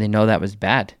didn't really know that was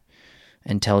bad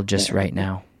until just right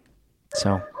now.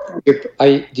 So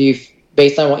do you,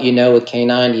 based on what you know with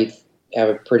canine, you have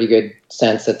a pretty good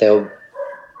sense that they'll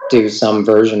do some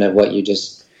version of what you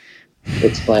just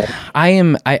explain?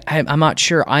 I'm not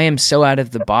sure. I am so out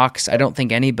of the box. I don't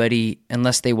think anybody,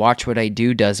 unless they watch what I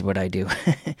do, does what I do.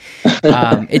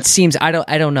 It seems I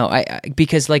don't know.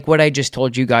 Because like what I just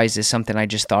told you guys is something I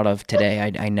just thought of today.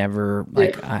 I never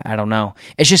like I don't know.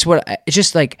 It's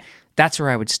just like that's where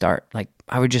I would start. Like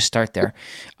I would just start there.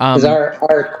 Because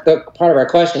the part of our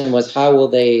question was how will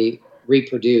they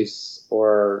reproduce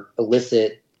or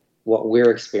elicit what we're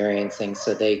experiencing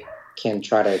so they can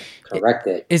try to correct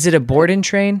it. Is it a board and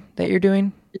train that you're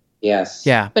doing? Yes.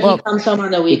 Yeah. But he comes home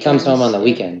on the weekends. He comes home on the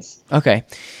weekends. Okay.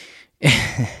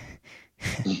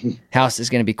 House is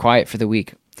going to be quiet for the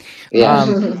week.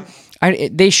 Yeah.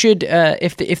 They should,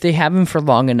 if they have them for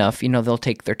long enough, they'll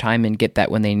take their time and get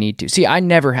that when they need to. See, I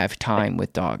never have time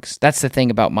with dogs. That's the thing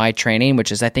about my training,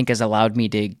 which is I think has allowed me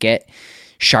to get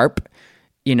sharp,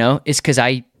 is because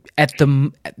at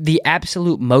the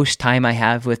absolute most time I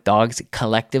have with dogs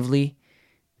collectively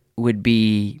would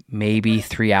be maybe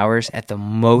 3 hours at the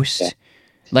most. Yeah.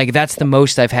 Like that's the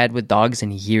most I've had with dogs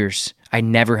in years. I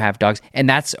never have dogs. And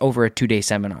that's over a 2-day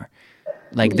seminar.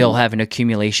 Like they'll have an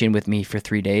accumulation with me for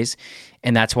 3 days.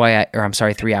 And that's why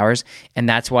 3 hours. And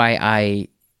that's why I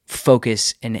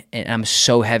focus and I'm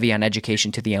so heavy on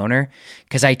education to the owner.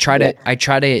 Cause I try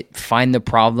to find the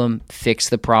problem, fix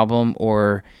the problem,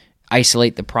 or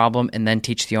isolate the problem and then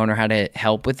teach the owner how to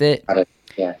help with it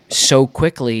so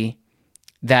quickly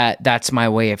that's my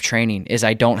way of training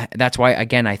that's why,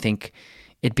 again, I think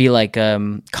it'd be like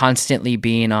constantly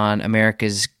being on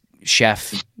America's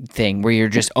Chef thing where you're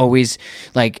just always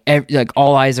like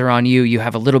all eyes are on you. You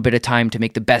have a little bit of time to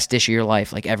make the best dish of your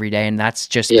life like every day. And that's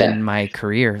just been my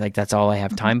career. Like that's all I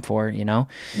have time for,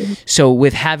 So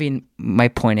my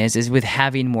point is with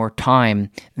having more time,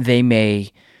 they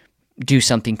may do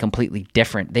something completely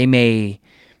different. They may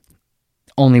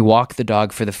only walk the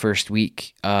dog for the first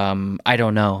week. I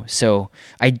don't know. So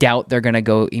I doubt they're going to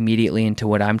go immediately into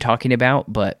what I'm talking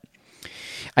about, but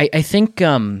I think,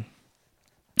 and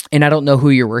I don't know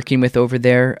who you're working with over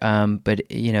there,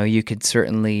 but you could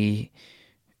certainly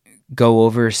go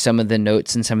over some of the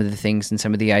notes and some of the things and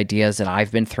some of the ideas that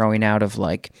I've been throwing out of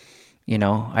like, I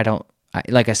don't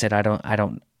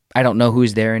know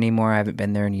who's there anymore. I haven't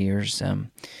been there in years.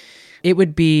 It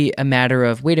would be a matter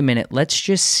of, wait a minute, let's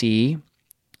just see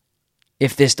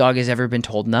if this dog has ever been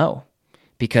told no.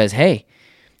 Because, hey,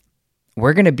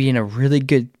 we're going to be in a really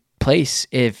good place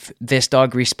if this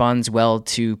dog responds well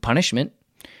to punishment,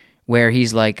 where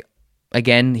he's like,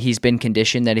 again, he's been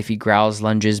conditioned that if he growls,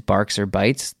 lunges, barks, or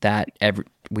bites, that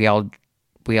we all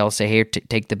say, here,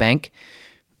 take the bank.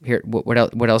 Here, what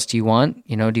else do you want?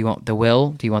 Do you want the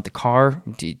will? Do you want the car?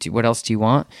 What else do you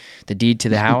want? The deed to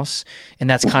the house? And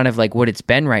that's kind of like what it's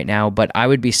been right now. But I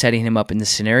would be setting him up in the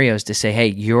scenarios to say, hey,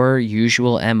 your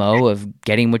usual MO of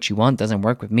getting what you want doesn't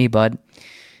work with me, bud.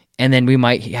 And then we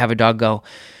might have a dog go,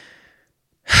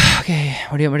 okay,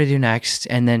 what do you want me to do next?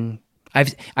 And then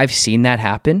I've seen that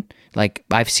happen. Like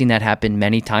I've seen that happen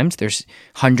many times. There's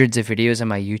hundreds of videos on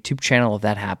my YouTube channel of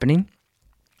that happening.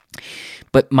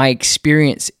 But my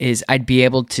experience is I'd be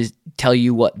able to tell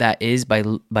you what that is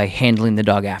by handling the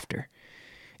dog after.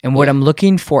 And what I'm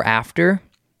looking for after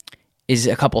is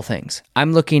a couple things.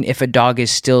 I'm looking if a dog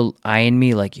is still eyeing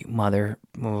me like, you mother,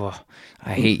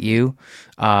 I hate you.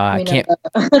 I can't.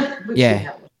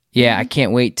 I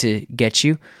can't wait to get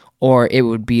you. Or it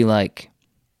would be like,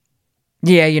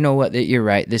 yeah, you know what? You're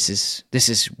right. This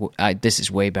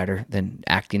is way better than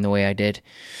acting the way I did.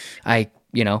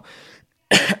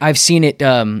 I've seen it.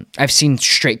 I've seen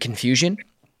straight confusion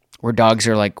where dogs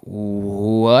are like,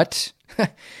 what?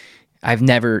 I've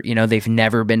never, they've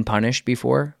never been punished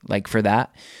before, like for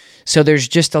that. So there's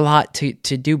just a lot to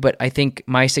do. But I think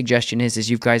my suggestion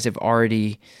is you guys have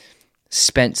already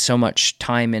spent so much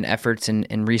time and efforts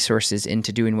and resources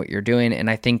into doing what you're doing. And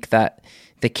I think that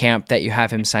the camp that you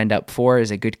have him signed up for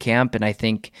is a good camp. And I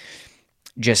think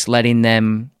just letting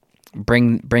them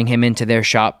bring him into their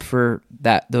shop for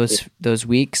those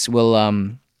weeks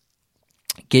will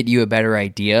get you a better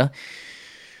idea.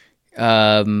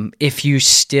 If you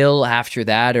still after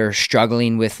that are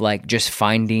struggling with like just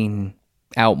finding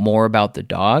out more about the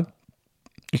dog,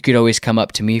 you could always come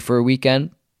up to me for a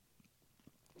weekend,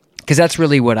 because that's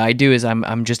really what I do. Is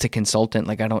I'm just a consultant.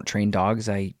 Like I don't train dogs,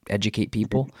 I educate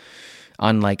people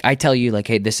on, like, I tell you like,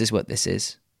 hey, this is what this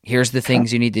is. Here's the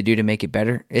things you need to do to make it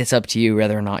better. It's up to you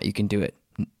whether or not you can do it.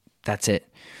 That's it.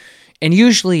 And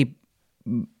usually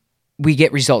we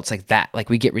get results like that. Like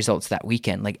we get results that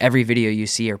weekend. Like every video you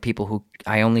see are people who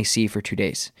I only see for 2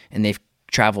 days, and they've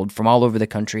traveled from all over the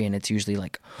country, and it's usually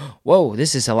like, whoa,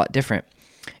 this is a lot different.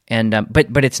 And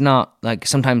but it's not, like,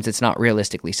 sometimes it's not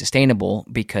realistically sustainable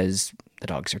because the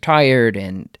dogs are tired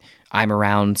and I'm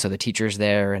around, so the teacher's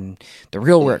there, and the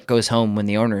real work goes home when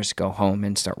the owners go home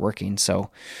and start working. So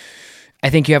I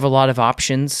think you have a lot of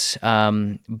options,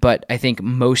 but I think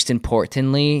most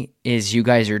importantly is you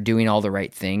guys are doing all the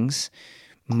right things.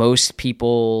 Most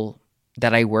people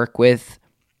that I work with,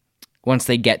 once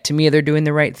they get to me, they're doing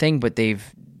the right thing, but they've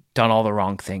done all the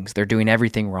wrong things. They're doing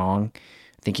everything wrong.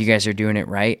 I think you guys are doing it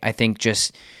right. I think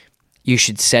just you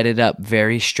should set it up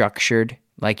very structured,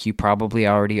 like you probably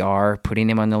already are, putting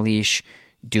him on the leash,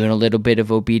 doing a little bit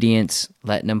of obedience,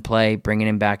 letting him play, bringing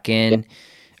him back in,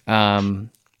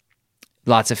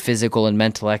 lots of physical and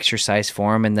mental exercise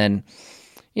for him. And then,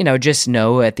 just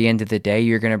know at the end of the day,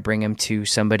 you're going to bring him to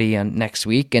somebody next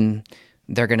week, and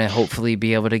they're going to hopefully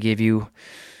be able to give you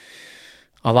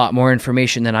a lot more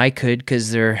information than I could,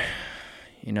 because they're,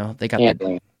 they got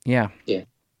Yeah.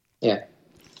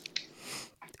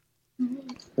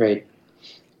 Great.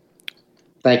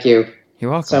 Thank you. You're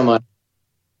welcome. So much.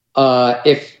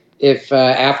 If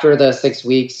after the 6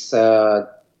 weeks,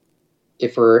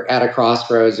 if we're at a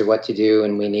crossroads of what to do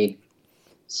and we need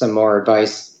some more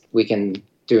advice, we can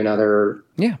do another.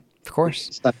 Yeah, of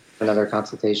course. Another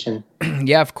consultation.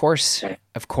 Yeah, of course. Okay.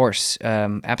 Of course.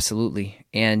 Absolutely.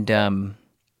 And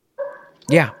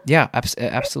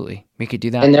absolutely. We could do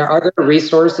that. And there are other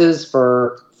resources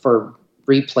for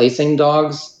replacing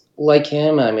dogs like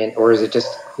him? I mean, or is it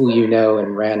just who you know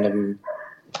and random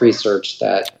research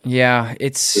that? Yeah,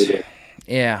 it's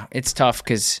tough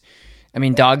because,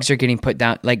 dogs are getting put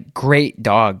down. Like, great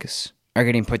dogs are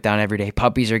getting put down every day.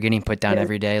 Puppies are getting put down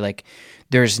every day. Like,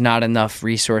 there's not enough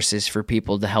resources for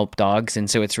people to help dogs, and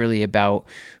so it's really about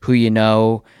who you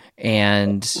know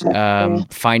and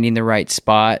finding the right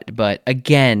spot. But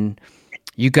again,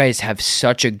 you guys have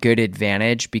such a good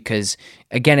advantage because,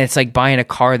 again, it's like buying a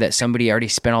car that somebody already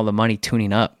spent all the money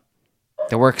tuning up.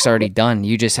 The work's already done.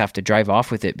 You just have to drive off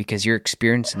with it because you're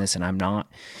experiencing this and I'm not.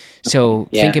 So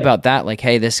think about that. Like,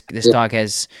 hey, this dog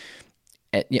has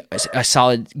a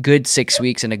solid, good 6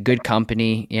 weeks in a good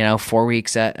company, 4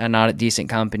 weeks at a not a decent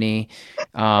company,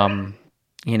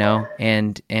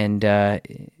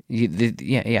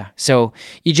 So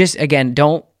you just, again,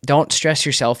 don't stress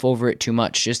yourself over it too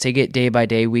much. Just take it day by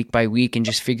day, week by week, and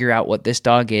just figure out what this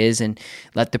dog is and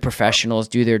let the professionals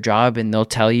do their job, and they'll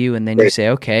tell you, and then you say,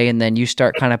 okay, and then you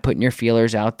start kind of putting your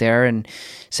feelers out there and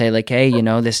say like, hey,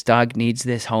 this dog needs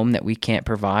this home that we can't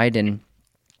provide. And,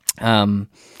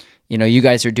 you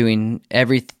guys are doing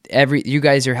you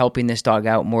guys are helping this dog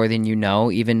out more than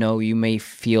even though you may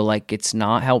feel like it's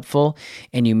not helpful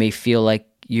and you may feel like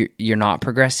you're not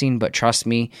progressing, but trust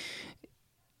me,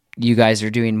 you guys are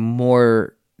doing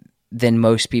more than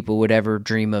most people would ever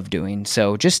dream of doing.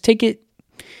 So just take it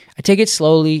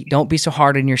slowly. Don't be so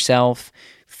hard on yourself.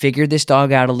 Figure this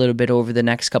dog out a little bit over the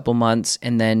next couple months.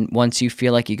 And then once you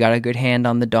feel like you got a good hand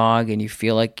on the dog and you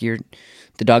feel like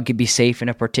the dog could be safe in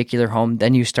a particular home,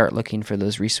 then you start looking for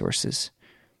those resources.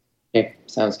 Okay.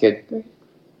 Sounds good.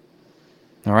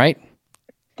 All right.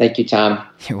 Thank you, Tom.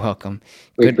 You're welcome.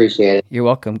 We appreciate it. You're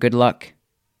welcome. Good luck.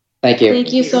 Thank you.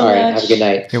 Thank you so All much. right. Have a good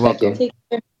night. You're welcome. Take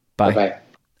care. Bye. Bye-bye.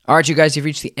 All right, you guys, you've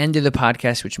reached the end of the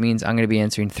podcast, which means I'm going to be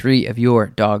answering 3 of your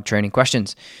dog training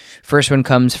questions. First one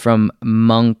comes from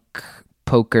Monk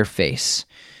Poker Face.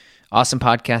 Awesome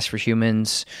podcast for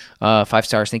humans. 5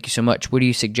 stars. Thank you so much. What do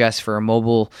you suggest for a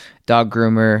mobile dog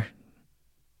groomer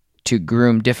to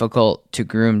groom difficult to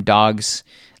groom dogs?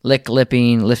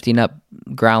 Lipping, lifting up,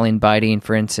 growling, biting,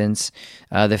 for instance,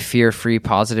 the fear-free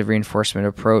positive reinforcement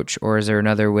approach, or is there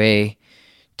another way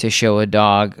to show a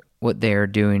dog what they are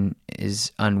doing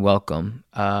is unwelcome?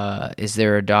 Is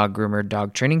there a dog groomer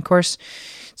dog training course?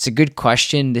 It's a good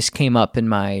question. This came up in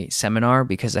my seminar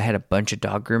because I had a bunch of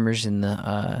dog groomers in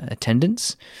the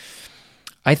attendance.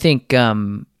 I think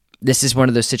this is one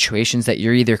of those situations that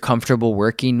you're either comfortable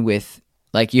working with,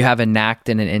 like you have a knack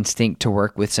and an instinct to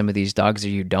work with some of these dogs, or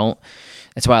you don't.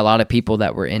 That's why a lot of people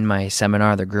that were in my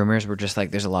seminar, the groomers, were just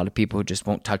like, there's a lot of people who just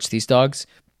won't touch these dogs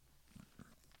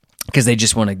because they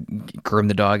just want to groom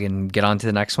the dog and get on to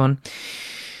the next one.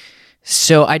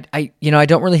 So I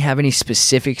don't really have any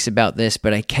specifics about this,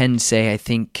 but I can say I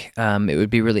think it would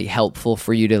be really helpful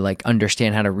for you to like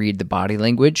understand how to read the body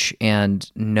language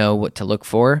and know what to look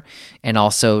for, and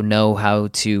also know how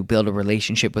to build a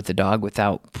relationship with the dog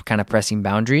without kind of pressing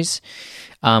boundaries.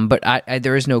 But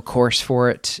there is no course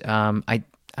for it. I'm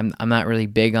not really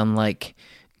big on like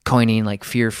coining like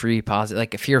fear-free positive.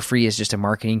 Like fear-free is just a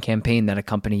marketing campaign that a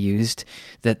company used.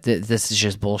 That this is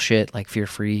just bullshit. Like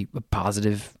fear-free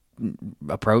positive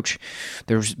approach.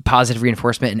 There's positive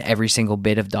reinforcement in every single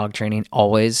bit of dog training,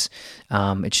 always.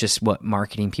 It's just what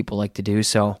marketing people like to do.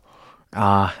 So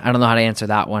I don't know how to answer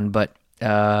that one, but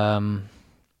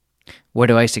What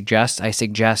do I suggest? I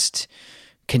suggest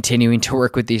continuing to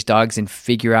work with these dogs and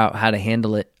figure out how to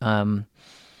handle it.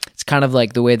 It's kind of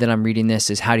like the way that I'm reading this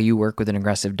is, how do you work with an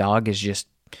aggressive dog? Is just,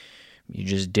 you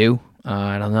just do.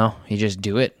 I don't know. You just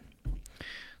do it.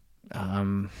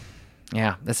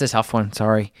 Yeah, that's a tough one.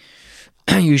 Sorry.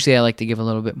 Usually I like to give a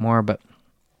little bit more, but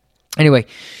anyway,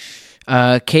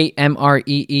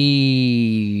 KMREE,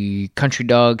 Country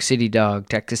Dog, City Dog,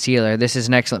 Texas Healer. This is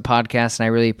an excellent podcast, and I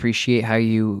really appreciate how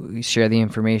you share the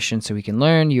information so we can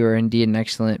learn. You are indeed an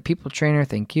excellent people trainer.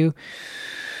 Thank you.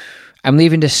 I'm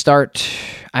leaving the start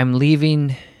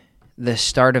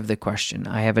of the question.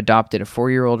 I have adopted a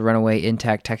 4-year-old runaway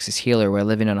intact Texas Healer. We're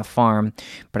living on a farm,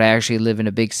 but I actually live in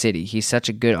a big city. He's such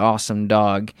a good, awesome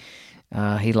dog.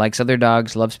 He likes other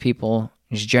dogs, loves people.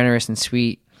 He's generous and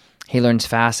sweet. He learns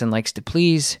fast and likes to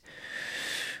please,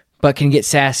 but can get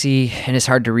sassy and is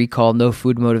hard to recall. No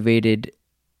food motivation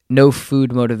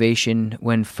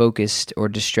when focused or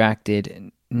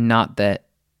distracted. Not that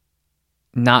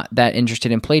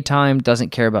interested in playtime, doesn't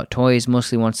care about toys,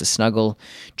 mostly wants to snuggle,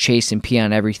 chase, and pee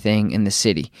on everything in the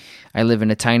city. I live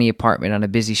in a tiny apartment on a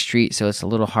busy street, so it's a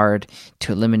little hard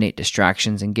to eliminate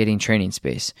distractions and getting training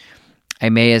space. I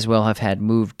may as well have had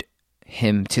moved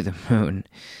him to the moon.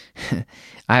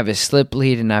 I have a slip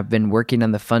lead, and I've been working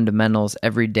on the fundamentals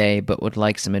every day, but would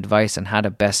like some advice on how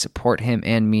to best support him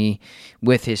and me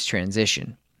with his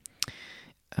transition.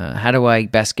 How do I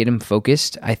best get him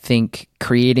focused? I think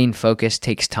creating focus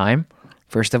takes time,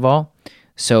 first of all.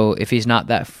 So if he's not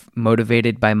that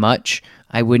motivated by much,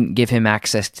 I wouldn't give him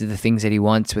access to the things that he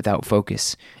wants without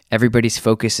focus. Everybody's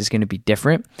focus is going to be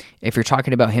different. If you're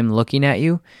talking about him looking at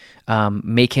you,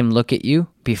 make him look at you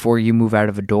before you move out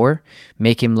of a door.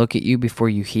 Make him look at you before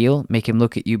you heel. Make him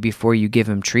look at you before you give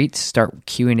him treats. Start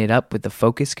queuing it up with the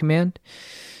focus command.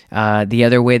 The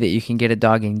other way that you can get a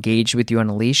dog engaged with you on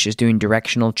a leash is doing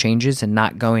directional changes and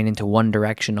not going into one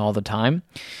direction all the time.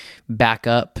 Back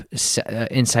up,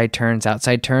 inside turns,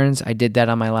 outside turns. I did that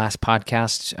on my last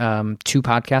podcast 2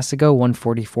 podcasts ago,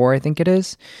 144 I think it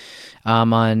is,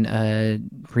 on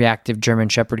reactive German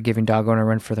Shepherd giving dog owner a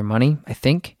run for their money, I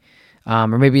think. Or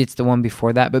maybe it's the one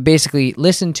before that. But basically,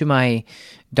 listen to my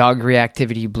dog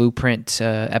reactivity blueprint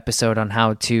episode on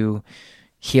how to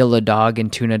heal a dog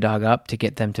and tune a dog up to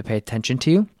get them to pay attention to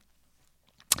you.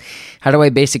 How do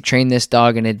I basic train this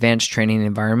dog in advanced training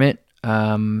environment?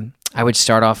 I would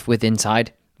start off with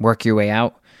inside, work your way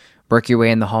out, work your way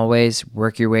in the hallways,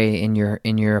 work your way in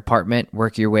your apartment,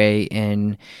 work your way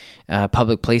in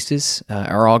public places,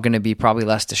 are all going to be probably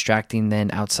less distracting than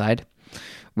outside.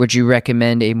 Would you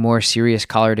recommend a more serious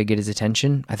collar to get his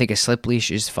attention? I think a slip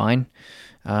leash is fine.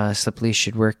 Slip leash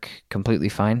should work completely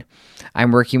fine.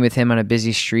 I'm working with him on a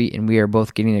busy street, and we are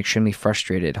both getting extremely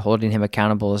frustrated. Holding him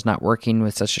accountable is not working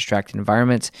with such distracting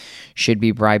environments. Should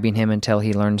be bribing him until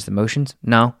he learns the motions?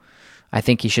 No. I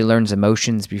think he should learn the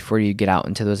motions before you get out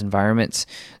into those environments.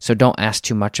 So don't ask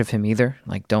too much of him either.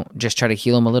 Like, don't just try to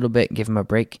heal him a little bit, give him a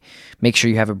break. Make sure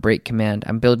you have a break command.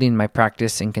 I'm building my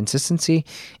practice and consistency,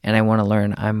 and I want to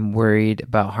learn. I'm worried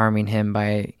about harming him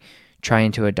by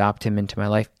trying to adopt him into my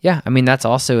life. Yeah, I mean, that's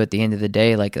also at the end of the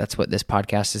day, like, that's what this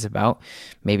podcast is about.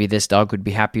 Maybe this dog would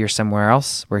be happier somewhere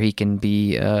else where he can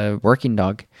be a working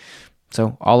dog.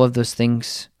 So all of those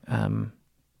things,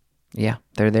 yeah,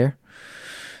 they're there.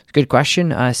 Good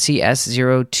question.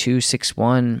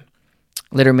 CS0261,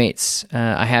 Littermates.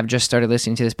 I have just started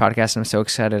listening to this podcast, and I'm so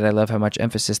excited. I love how much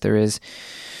emphasis there is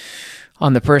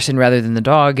on the person rather than the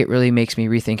dog. It really makes me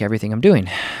rethink everything I'm doing.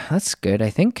 That's good, I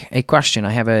think. A question.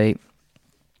 I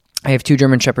have 2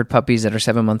 German Shepherd puppies that are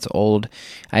 7 months old.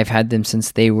 I've had them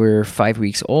since they were 5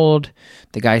 weeks old.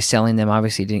 The guy selling them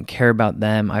obviously didn't care about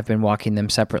them. I've been walking them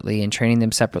separately and training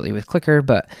them separately with clicker,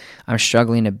 but I'm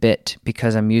struggling a bit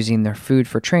because I'm using their food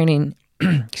for training.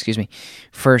 Excuse me.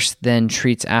 First, then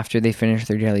treats after they finish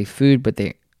their daily food, but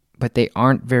they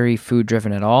aren't very food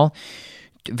driven at all.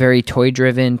 Very toy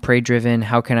driven, prey driven.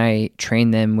 How can I train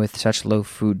them with such low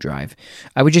food drive?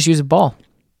 I would just use a ball.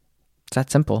 It's that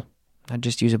simple. I'd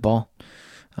just use a ball.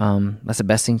 That's the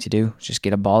best thing to do. Just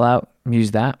get a ball out,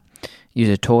 use that, use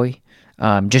a toy.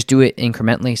 Just do it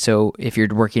incrementally. So if you're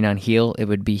working on heel, it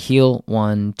would be heel,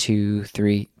 1, 2,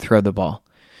 3, throw the ball.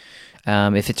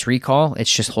 If it's recall,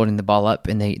 it's just holding the ball up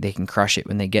and they can crush it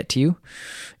when they get to you.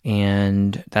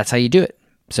 And that's how you do it.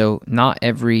 So not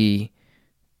every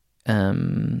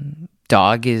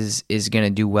dog is going to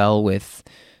do well with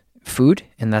food,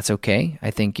 and that's okay.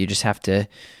 I think you just have to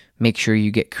make sure you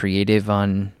get creative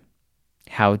on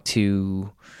how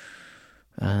to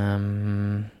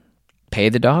pay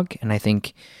the dog. And I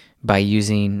think by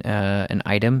using an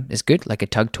item is good, like a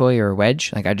tug toy or a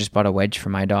wedge. Like I just bought a wedge for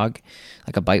my dog,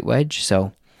 like a bite wedge.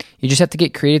 So you just have to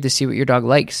get creative to see what your dog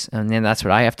likes. And then that's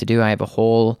what I have to do. I have a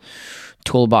whole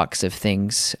toolbox of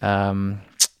things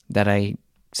that I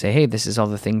say, hey, this is all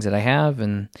the things that I have,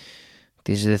 and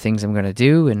these are the things I'm going to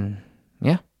do. And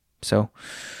yeah, so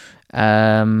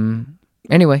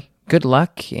anyway, good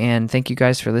luck, and thank you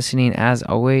guys for listening as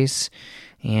always,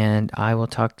 and I will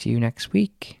talk to you next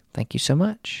week. Thank you so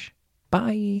much.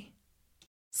 Bye.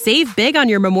 Save big on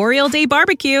your Memorial Day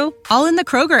barbecue, all in the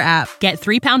Kroger app. Get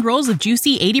 3-pound rolls of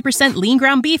juicy 80% lean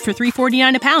ground beef for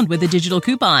 $3.49 a pound with a digital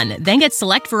coupon. Then get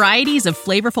select varieties of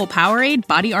flavorful Powerade,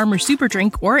 Body Armor Super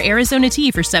Drink, or Arizona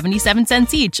tea for 77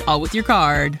 cents each, all with your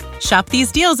card. Shop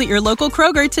these deals at your local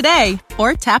Kroger today,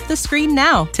 or tap the screen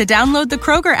now to download the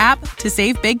Kroger app to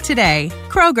save big today.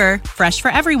 Kroger, fresh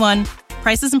for everyone.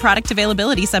 Prices and product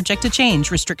availability subject to change.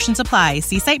 Restrictions apply.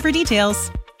 See site for details.